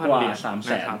 กว่า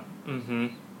 300,000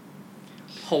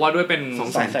เพราะว่าด้วยเป็น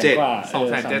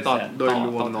2,700,000ต่อโดยร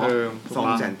วมเนาะ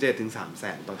 2,700,000 ถึง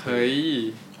 300,000 ต่อเทอมเฮ้ย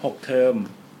6เทอม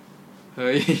เ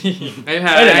ฮ้ยไม่แพ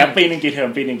งเดี๋ยวปีนึงกี่เทอม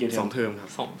2เทอมครับ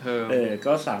2เทอม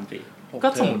ก็3ปีก็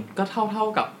สมมุติก็เท่า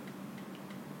กับ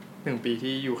1ปี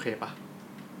ที่ UK ป่ะ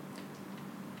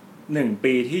1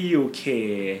ปีที่ UK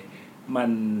มั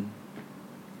น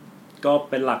ก็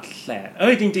เป็นหลักแสน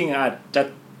จริงๆอาจจะ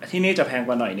ที่นี่จะแพงก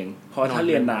ว่าหน่อยนึงเพราะถ้าเ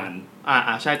รียนนาน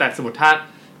ใช่แต่สมมุติ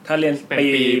ถ้าเรียนเ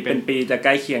ป็นปีจะใก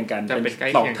ล้เคียงกันเป็น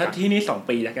2ถ้าที่นี่2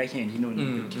ปีจะใกล้เคียงที่นู่น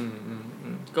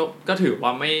ก็ถือว่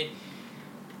าไม่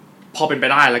พอเป็นไป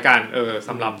ได้แล้วกันส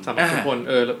ำหรับทุกคน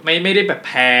ไม่ได้แบบ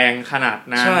แพงขนาด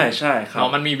นั้นใช่ครับ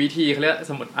มันมีวิธีเขาเรียก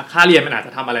สมมติค่าเรียนมันอาจจ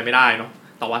ะทำอะไรไม่ได้เนาะ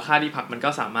แต่ว่าค่าที่พักมันก็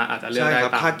สามารถอาจจะเลือกได้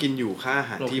ตามค่ากินอยู่ค่าอา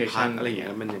หารที่พักอะไรอย่างเงี้ย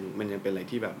มันยังเป็นอะไร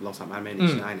ที่แบบเราสามารถ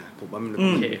manage ได้นะผมว่ามัน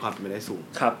มีความเป็นไปได้สูง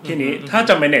ครับทีนี้ถ้า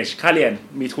จะ manage ค่าเรียน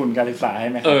มีทุนการศึกษาให้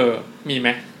ไหมมีไหม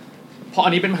เพราะอั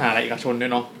นนี้เป็นมหาลัยเอกชนด้ว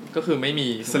ยเนาะก็คือไม่มี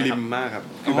สลิมมากครับ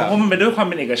เพราะมันเป็นด้วยความเ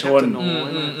ป็นเอกชน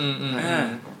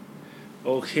โ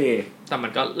อเคแต่มั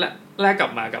นก็แลกกลั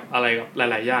บมากับอะไรกับห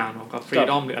ลายๆอย่างเนาะกับฟรี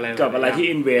ดอมหรืออะไรกับอะไรที่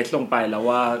invest ลงไปแล้ว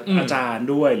ว่าอาจารย์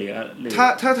ด้วยหรือ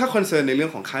ถ้าคอนเซิร์นในเรื่อ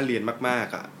งของค่าเรียนมาก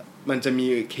ๆอ่ะมันจะมี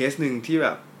เคสนึงที่แบ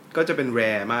บก็จะเป็นแร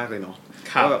ร์มากเลยเนาะ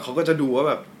ว่าแบบเขาก็จะดูว่า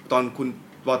แบบตอนคุณ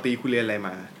ปอตรีคุณเรียนอะไร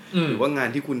มาหรือว่างาน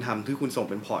ที่คุณทำที่คุณส่ง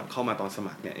เป็นพอร์ตเข้ามาตอนส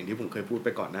มัครเนี่ยอย่างที่ผมเคยพูดไป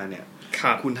ก่อนหน้าเนี่ย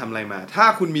คุณทำอะไรมาถ้า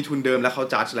คุณมีทุนเดิมแล้วเขา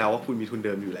จัดแล้วว่าคุณมีทุนเ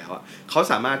ดิมอยู่แล้วอ่ะเขา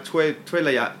สามารถช่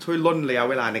วยล่นระยะ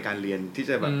เวลาในการเรียนที่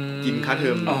จะแบบกินค่าเท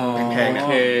อมแพง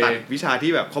ๆตัดวิชา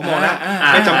ที่แบบเขามองแล้ว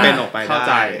ไม่จำเป็นออกไป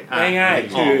ได้ง่าย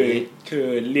ๆคือ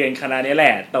เรียนคณะนี้แหล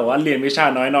ะแต่ว่าเรียนวิชา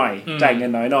น้อยหน่อยจ่ายเงิ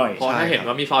นน้อยหน่อยเพราะถ้าเห็น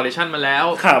ว่ามีฟาวเดชั่นมาแล้ว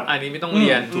อันนี้ไม่ต้องเ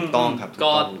รียนถูกต้องครับ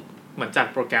ก็เหมือนจัด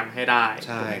โปรแกรมให้ได้ใ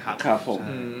ช่ครับผม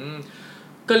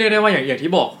ก็เรียกได้ว่าอย่าง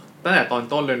ที่บอกตั้งแต่ตอน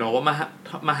ต้นเลยเนาะว่า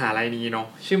มหาลัยนี้เนาะ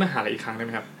ชื่อมหาลัยอีกครั้งได้ไห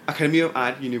มครับ Academy of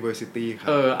Art University ครับ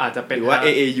อาจจะเป็นหรือว่า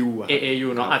AAU AAU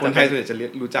เนาะอาจจะคนไทยส่วนใหญ่จะ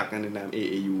รู้จักกันในนาม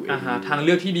AAU ทางเ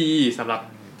ลือกที่ดีสำหรับ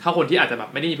ถ้าคนที่อาจจะแบบ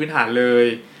ไม่ได้มีพื้นฐานเลย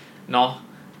เนาะ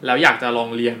แล้วอยากจะลอง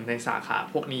เรียนในสาขา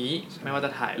พวกนี้ไม่ว่าจะ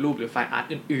ถ่ายรูปหรือไฟล์อาร์ต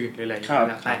อื่นๆอะไรอย่างเงี้ย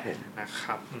นะค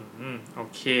รับโอ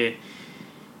เค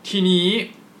ทีนี้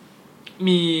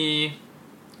มี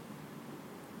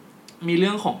มีเ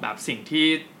รื่องของแบบสิ่งที่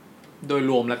โดย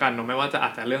รวมแล้วกันเนาะไม่ว่าจะอา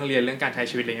จจะเรื่องเรียนเรื่องการใช้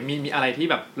ชีวิตอะไรเงี้ยมีอะไรที่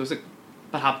แบบรู้สึก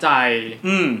ประทับใจ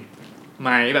ไหม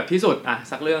แบบที่สุดอ่ะ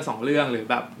สักเรื่อง2เรื่องหรือ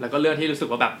แบบแล้วก็เรื่องที่รู้สึก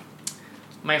ว่าแบบ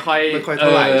ไม่ค่อยเท่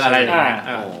าไหร่อะไรอย่างเงี้ย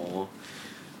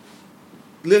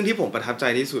เรื่องที่ผมประทับใจ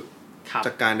ที่สุดจ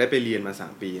ากการได้ไปเรียนมา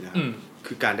3 ปีนะครับ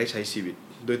คือการได้ใช้ชีวิต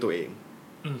ด้วยตัวเอง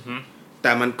แ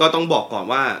ต่มันก็ต้องบอกก่อน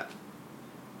ว่า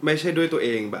ไม่ใช่ด้วยตัวเอ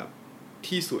งแบบ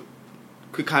ที่สุด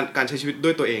คือการใช้ชีวิตด้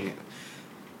วยตัวเองเนี่ย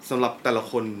สำหรับแต่ละ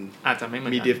คนอาจจะไม่เหมือ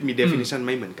นกันมี definition ไ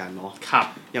ม่เหมือนกันเนาะ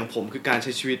อย่างผมคือการใ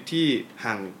ช้ชีวิตที่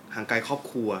ห่างไกลครอบ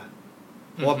ครัว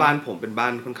เพราะว่าบ้านผมเป็นบ้า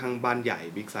นค่อนข้างบ้านใหญ่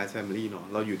big size family เนาะ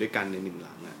เราอยู่ด้วยกันใน1ห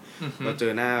ลังอ่ะเราเจ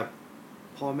อหน้า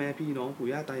พ่อแม่พี่น้องปู่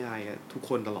ย่าตายายทุก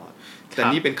คนตลอดแต่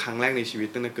นี่เป็นครั้งแรกในชีวิต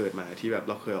ตั้งแต่เกิดมาที่แบบ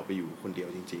เราเคยออกไปอยู่คนเดียว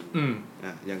จริง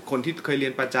ๆอย่างคนที่เคยเรี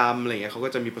ยนประจำอะไรเงี้ยเขาก็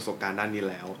จะมีประสบการณ์ด้านนี้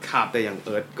แล้วแต่อย่างเ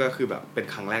อิร์ธก็คือแบบเป็น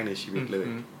ครั้งแรกในชีวิตเลย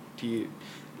ที่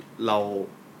เรา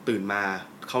ตื่นมา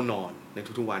เข้านอนใน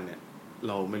ทุกๆวันเนี่ยเ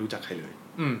ราไม่รู้จักใครเลย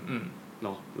เน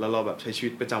าะแล้วเราแบบใช้ชีวิ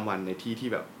ตประจำวันในที่ที่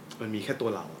แบบมันมีแค่ตัว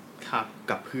เรา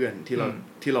กับเพื่อนที่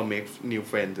เรา make new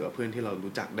friend หรือเพื่อนที่เรา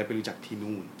รู้จักได้ไปรู้จักที่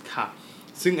นู่น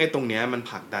ซึ่งไอ้ตรงเนี้ยมัน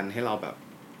ผลักดันให้เราแบบ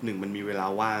1มันมีเวลา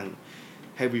ว่าง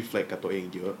ให้ reflect กับตัวเอง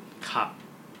เยอะ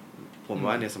ผม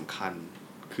ว่าเนี่ยสำคัญ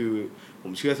คือผ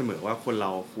มเชื่อเสมอว่าคนเร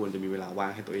าควรจะมีเวลาว่า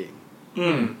งให้ตัวเอง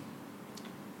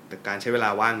แต่การใช้เวลา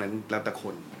ว่างนั้นแล้วแต่ค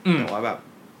นแต่ว่าแบบ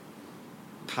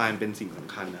time เป็นสิ่งส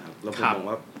ำคัญนะครับแล้วผมมอง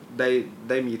ว่า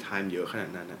ได้มี time เยอะขนาด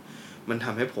นั้นนะมันท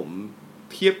ำให้ผม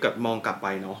เทียบกับมองกลับไป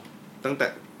เนาะตั้งแต่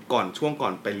ช่วงก่อ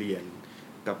นไปเรียน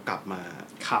กับกลับมา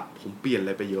ผมเปลี่ยนอะไ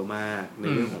รไปเยอะมากใน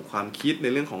เรื่องของความคิดใน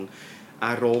เรื่องของอ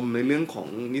ารมณ์ในเรื่องของ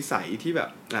นิสัยที่แบบ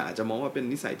อาจจะมองว่าเป็น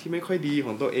นิสัยที่ไม่ค่อยดีข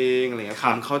องตัวเองอะไรเงี้ยค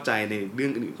วามเข้าใจในเรื่อ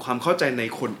งอื่นความเข้าใจใน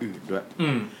คนอื่นด้วย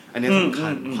อันนี้สำคั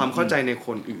ญความเข้าใจในค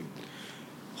นอื่น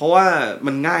เพราะว่า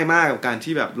มันง่ายมากกับการ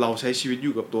ที่แบบเราใช้ชีวิตอ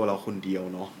ยู่กับตัวเราคนเดียว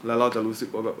เนาะแล้วเราจะรู้สึก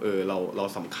ว่าแบบเรา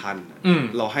สำคัญ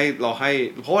เราให้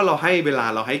เพราะว่าเราให้เวลา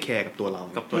เราให้แคร์กับตัวเรา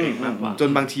กับตัวเองมากกว่าจน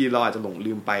บางทีเราอาจจะหลง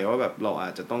ลืมไปว่าแบบเราอา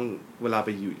จจะต้องเวลาไป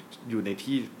อยู่ใน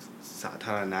ที่สาธ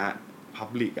ารณะ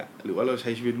public อ่ะหรือว่าเราใ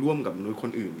ช้ชีวิตร่วมกับมนุษย์ค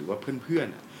นอื่นหรือว่าเพื่อน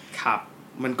ๆอ่ะ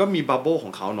มันก็มีบับเบิ้ลข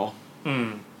องเขาเนาะ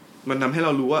มันทำให้เร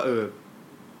ารู้ว่า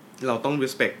เราต้อง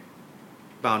respect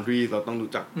boundary เราต้องรู้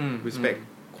จัก respect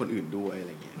คนอื่นด้วยอะไ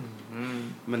รเงี้ย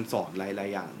มันสอนหลาย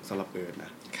ๆอย่างสำหรับเอิร์ธน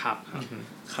ะครับ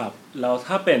แล้ว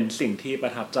ถ้าเป็นสิ่งที่ปร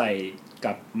ะทับใจ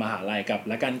กับมหาลัยกับ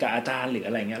และกันกับอาจารย์หรืออ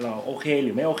ะไรเงี้ยเราโอเคห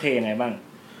รือไม่โอเคยังไงบ้าง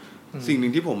สิ่งหนึ่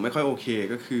งที่ผมไม่ค่อยโอเค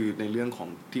ก็คือในเรื่องของ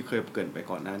ที่เคยเกริ่นไป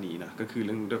ก่อนหน้านี้นะก็คือเ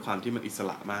รื่องด้วยความที่มันอิส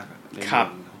ระมากอะในเรื่อ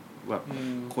งแบบ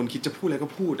คนคิดจะพูดอะไรก็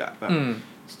พูดอะแบบ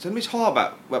ฉันไม่ชอบอะ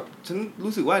แบบฉัน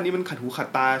รู้สึกว่าอันนี้มันขัดหูขัด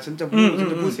ตาฉันจะ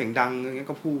พูดเสียงดังอย่างเงี้ย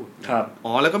ก็พูด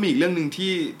แล้วก็มีอีกเรื่องนึง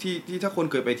ที่ถ้าคน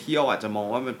เคยไปเที่ยวอาจจะมอง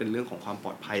ว่ามันเป็นเรื่องของความปล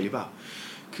อดภัยหรือเปล่า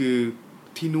คือ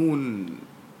ที่นู่น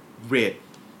เรท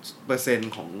เปอร์เซ็น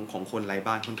ต์ของคนไร้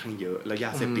บ้านค่อนข้างเยอะแล้วย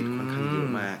าเสพติดค่อนข้างเยอะ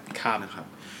มากนะครับ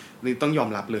นี่ต้องยอม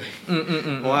รับเลย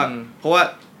เพราะว่า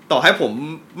ต่อให้ผม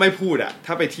ไม่พูดอะ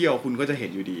ถ้าไปเที่ยวคุณก็จะเห็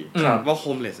นอยู่ดีว่าโฮ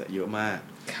มเลสเยอะมาก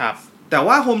แต่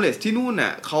ว่าโฮมเลสที่นู่นน่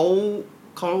ะเขา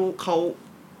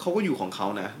ก็อยู่ของเขา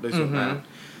นะโดยส่วนมาก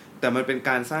แต่มันเป็น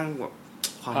การสร้างแบบ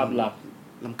ความ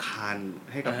รำคาญ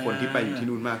ให้กับคนที่ไปอยู่ที่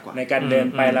นู่นมากกว่าในการเดิน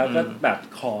ไปแล้วก็แบบ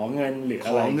ขอเงินหรืออ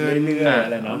ะไรเรื่อยๆอะ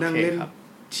ไรเนาะนั่งเล่น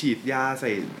ฉีดยาใ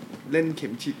ส่เล่นเข็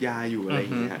มฉีดยาอยู่อะไรอย่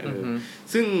างเงี้ย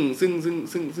ซึ่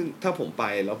งถ้าผมไป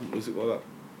แล้วผมรู้สึกว่าแบบ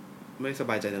ไม่ส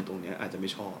บายใจในตรงเนี้ยอาจจะไม่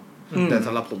ชอบแต่ส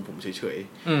ำหรับผมเฉย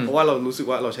ๆเพราะว่าเรารู้สึก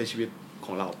ว่าเราใช้ชีวิตข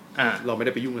องเราไม่ไ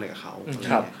ด้ไปยุ่งอะไรกับเขา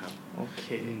ครับโอเค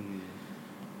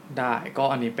ได้ก็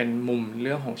อันนี้เป็นมุมเ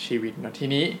รื่องของชีวิตนะที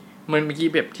นี้เมื่อกี้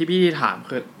แบบที่พี่ถาม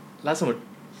คือแล้วสมมติ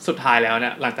สุดท้ายแล้วเนี่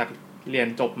ยหลังจากเรียน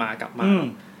จบมากลับมา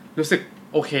รู้สึก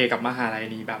โอเคกับมหาลัย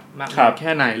นี้แบบมากแ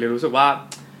ค่ไหนหรือรู้สึกว่า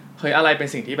เฮ้ยอะไรเป็น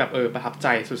สิ่งที่แบบประทับใจ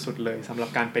สุดๆเลยสำหรับ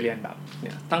การไปเรียนแบบเ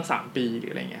นี่ยตั้ง3 ปีหรือ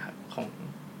อะไรเงี้ยครับของ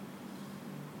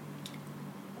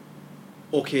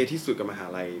โอเคที่สุดกับมหา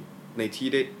ลัยในที่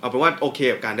ได้เอาเป็นว่าโอเค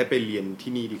กับการได้ไปเรียน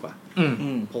ที่นี่ดีกว่า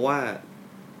เพราะว่า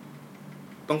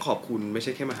ต้องขอบคุณไม่ใ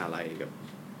ช่แค่มหาลัยกับ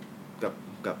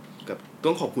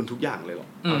ต้องขอบคุณทุกอย่างเลยหรอก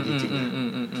จริงๆนะ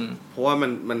เพราะว่า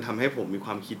มันทำให้ผมมีค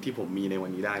วามคิดที่ผมมีในวั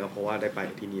นนี้ได้ก็เพราะว่าได้ไป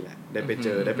ที่นี่แหละได้ไปเจ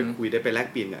อได้ไปคุยได้ไปแลก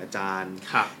เปลี่ยนกับอาจารย์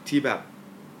ที่แบบ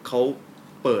เขา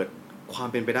เปิดความ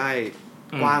เป็นไปได้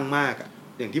กว้างมากอ่ะ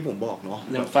อย่างที่ผมบอกเนาะ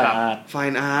ไฟ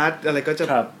น์อาร์ตอะไรก็จะ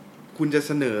คุณจะเ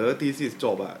สนอทีสิสจ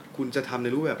บอ่ะคุณจะทำใน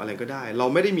รูปแบบอะไรก็ได้เรา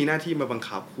ไม่ได้มีหน้าที่มาบัง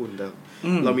คับคุณแต่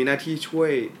เรามีหน้าที่ช่ว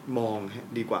ยมอง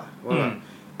ดีกว่าว่าแบบ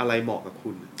อะไรเหมาะกับ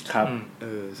คุณครับ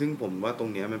ซึ่งผมว่าตร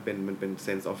งเนี้ยมันเป็น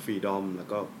sense of freedom แล้ว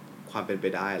ก็ความเป็นไป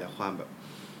ได้และความแบบ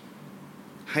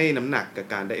ให้น้ำหนักกับ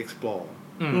การได้ explore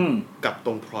กับต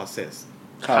รง process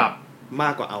ครับ มา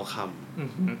กกว่าเอาค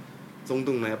ำต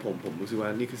รงนั้นผมรู้สึกว่า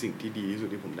นี่คือสิ่งที่ดีที่สุด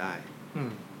ที่ผมได้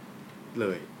เล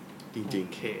ยจริงๆโ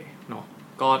อเคเนาะ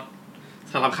ก็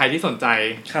สำหรับใครที่สนใจ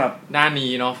ด้าน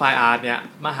นี้เนาะไฟอาร์ตเนี่ย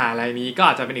มหาลัยนี้ก็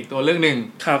อาจจะเป็นอีกตัวเลือกหนึ่ง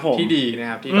ที่ดีนะ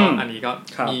ครับที่ก็อันนี้ก็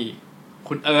มี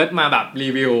คุณเอิร์ธมาแบบรี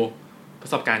วิวปร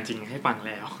ะสบการณ์จริงให้ฟังแ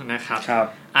ล้วนะครับ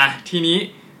ทีนี้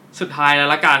สุดท้ายแล้ว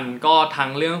ละกันก็ทั้ง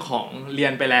เรื่องของเรีย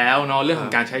นไปแล้วเนาะเรื่องขอ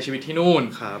งการใช้ชีวิตที่นู่น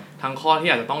ทั้งข้อที่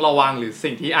อาจจะต้องระวังหรือ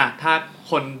สิ่งที่ถ้า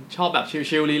คนชอบแบบ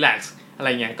ชิลๆรีแลกซ์อะไร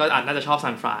เงี้ยก็อาจน่าจะชอบซ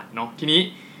านฟรานเนาะทีนี้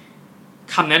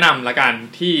คำแนะนำละกัน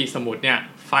ที่สมมุติเนี่ย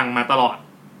ฟังมาตลอด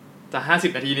จะ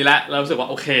50นาทีนี้แล้วเรารู้สึกว่า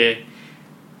โอเค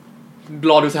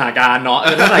รอดูสถานการณ์เนาะ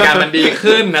ถ้าสถานการณ์มันดี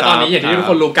ขึ้นนะตอนนี้อย่างที่ทุก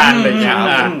คนรู้กันอะไรเงี้ย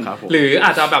หรืออ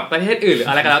าจจะแบบประเทศอื่นหรือ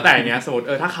อะไรก็แล้วแต่เงี้ยสมมติ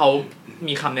ถ้าเขา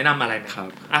มีคำแนะนำอะไรไหม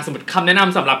สมมติคำแนะน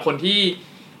ำสำหรับคนที่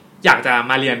อยากจะ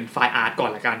มาเรียนไฟอาร์ตก่อ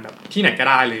นละกันแบบที่ไหนก็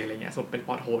ได้เลยอะไรเงี้ยสมมติเป็นป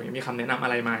อโทมีคำแนะนำอะ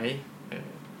ไรไหม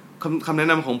คำแนะ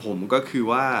นำของผมก็คือ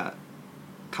ว่า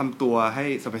ทำตัวให้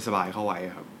สบายๆเข้าไว้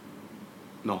ครับ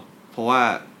เนาะเพราะว่า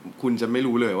คุณจะไม่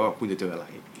รู้เลยว่าคุณจะเจออะไร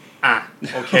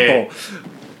โอเค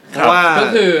เพราะว่าก็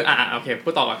คือโอเคพู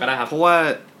ดต่อก่อนก็ได้ครับเพราะว่า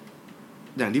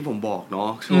อย่างที่ผมบอกเนาะ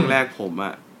ช่วงแรกผม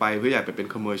ไปเพื่ออยากไปเป็น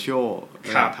คอมเมอร์เชียล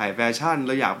ถ่ายแฟชั่นแ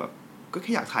ล้วอยากแบบก็แ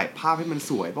ค่อยากถ่ายภาพให้มัน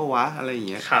สวยป่ะวะอะไรอย่าง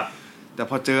เงี้ยแต่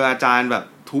พอเจออาจารย์แบบ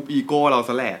ทุบอีโก้เราซ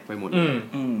ะแหลกไปหมด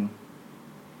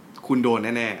คุณโดน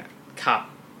แน่ๆครับ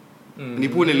อันนี้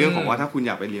พูดในเรื่องของว่าถ้าคุณอ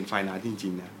ยากไปเรียนไฟน์อาร์ตจริ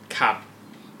งๆนะครับ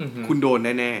คุณโดน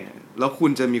แน่ๆแล้วคุ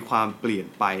ณจะมีความเปลี่ยน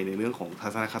ไปในเรื่องของทั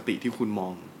ศนคติที่คุณมอ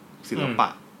งศิลปะ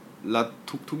แล้ว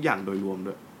ทุกอย่างโดยรวม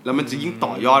ด้วยแล้วมันจะยิ่งต่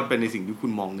อยอดไปในสิ่งที่คุ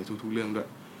ณมองในทุกๆเรื่องด้วย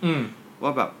ว่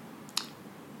าแบบ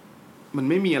มัน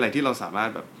ไม่มีอะไรที่เราสามารถ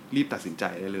แบบรีบตัดสินใจ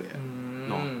ได้เลย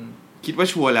เนาะคิดว่า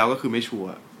ชัวร์แล้วก็คือไม่ชัว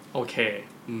ร์โอเค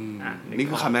นี่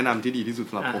คือคำแนะนำที่ดีที่สุด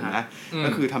สำหรับผมนะก็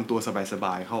คือทำตัวสบ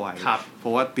ายๆเข้าไว้เพรา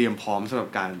ะว่าเตรียมพร้อมสำหรับ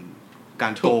กา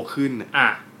รโตขึ้น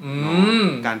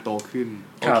การโตขึ้น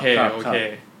โอเค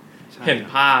เห็น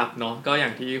ภาพเนาะก็อย่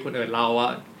างที่คุณเอิร์ธเล่าว่า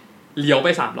เลี้ยวไป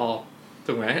3 รอบ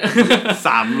ถูกไหม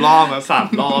3 รอบครับ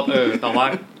3 รอบแต่ว่า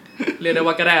เรียกได้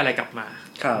ว่าก็ได้อะไรกลับมา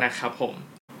นะครับผม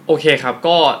โอเคครับ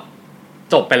ก็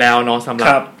จบไปแล้วเนาะสำหรั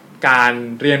บการ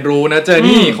เรียนรู้นะเจอร์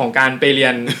นี่ของการไปเรีย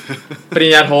นปริ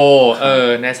ญญาโท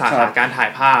ในสาขาการถ่าย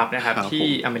ภาพนะครับที่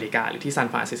อเมริกาหรือที่ซาน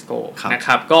ฟรานซิสโกนะค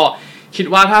รับก็คิด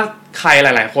ว่าถ้าใครห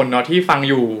ลายๆคนเนาะที่ฟัง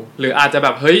อยู่หรืออาจจะแบ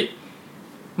บเฮ้ย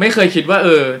ไม่เคยคิดว่า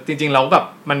จริงๆแล้วแบบ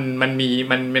มัน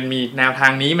มีแนวทา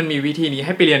งนี้มันมีวิธีนี้ใ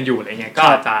ห้ไปเรียนอยู่อะไรเงี้ยก็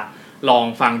อาจจะลอง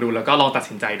ฟังดูแล้วก็ลองตัด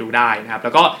สินใจดูได้นะครับแ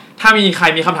ล้วก็ถ้ามีใคร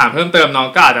มีคำถามเพิ่มเติมเนาะ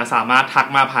ก็อาจจะสามารถทัก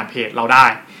มาผ่านเพจเราได้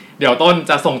เดี๋ยวต้น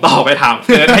จะส่งต่อไปถาม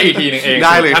ให้อีกทีนึงเอง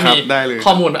ถ้ามีข้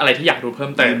อมูลอะไรที่อยากรู้เพิ่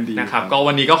มเติมนะครับก็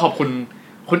วันนี้ก็ขอบคุณ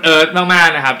คุณเอิร์ธมาก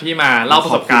ๆนะครับที่มาเล่าปร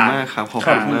ะสบการณ์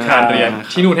การเรียน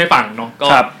ที่นู่นให้ฟังเนาะก็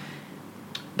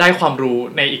ได้ความรู้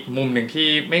ในอีกมุมหนึ่งที่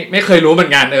ไม่เคยรู้เหมือ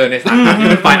นกันในสาขาที่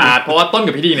เป็นไฟอาร์ตเพราะว่าต้น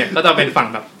กับพี่ดีเนี่ยก็จะเป็นฝั่ง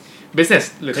แบบ business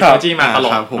หรือ technology มาตล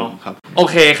อดเนาะโอ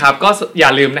เคครับก็อย่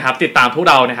าลืมนะครับติดตามพวก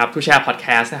เรานะครับTo Share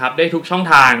Podcast นะครับได้ทุกช่อง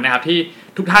ทางนะครับที่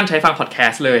ทุกท่านใช้ฟัง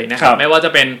podcast เลยนะครับไม่ว่าจะ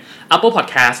เป็น Apple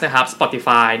Podcast นะครับ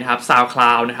Spotify นะครับ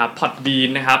SoundCloud นะครับ Podbean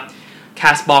นะครับ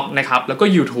Castbox นะครับแล้วก็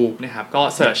YouTube นะครับก็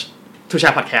search To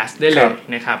Share Podcast ได้เลย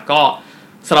นะครับก็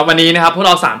สำหรับวันนี้นะครับพวกเ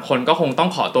รา3คนก็คงต้อง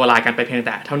ขอตัวลากันไปเพียงแ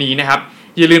ต่เท่านี้นะครับ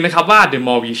อย่าลืมนะครับว่า the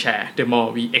more we share the more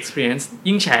we experience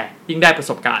ยิ่งแชร์ยิ่งได้ประ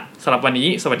สบการณ์สำหรับวันนี้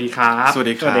สวัสดีครับสวัส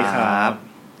ดีครับ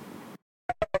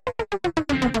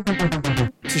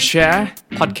To Share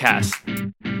Podcast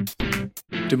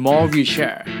The more we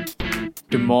share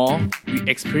the more we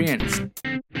experience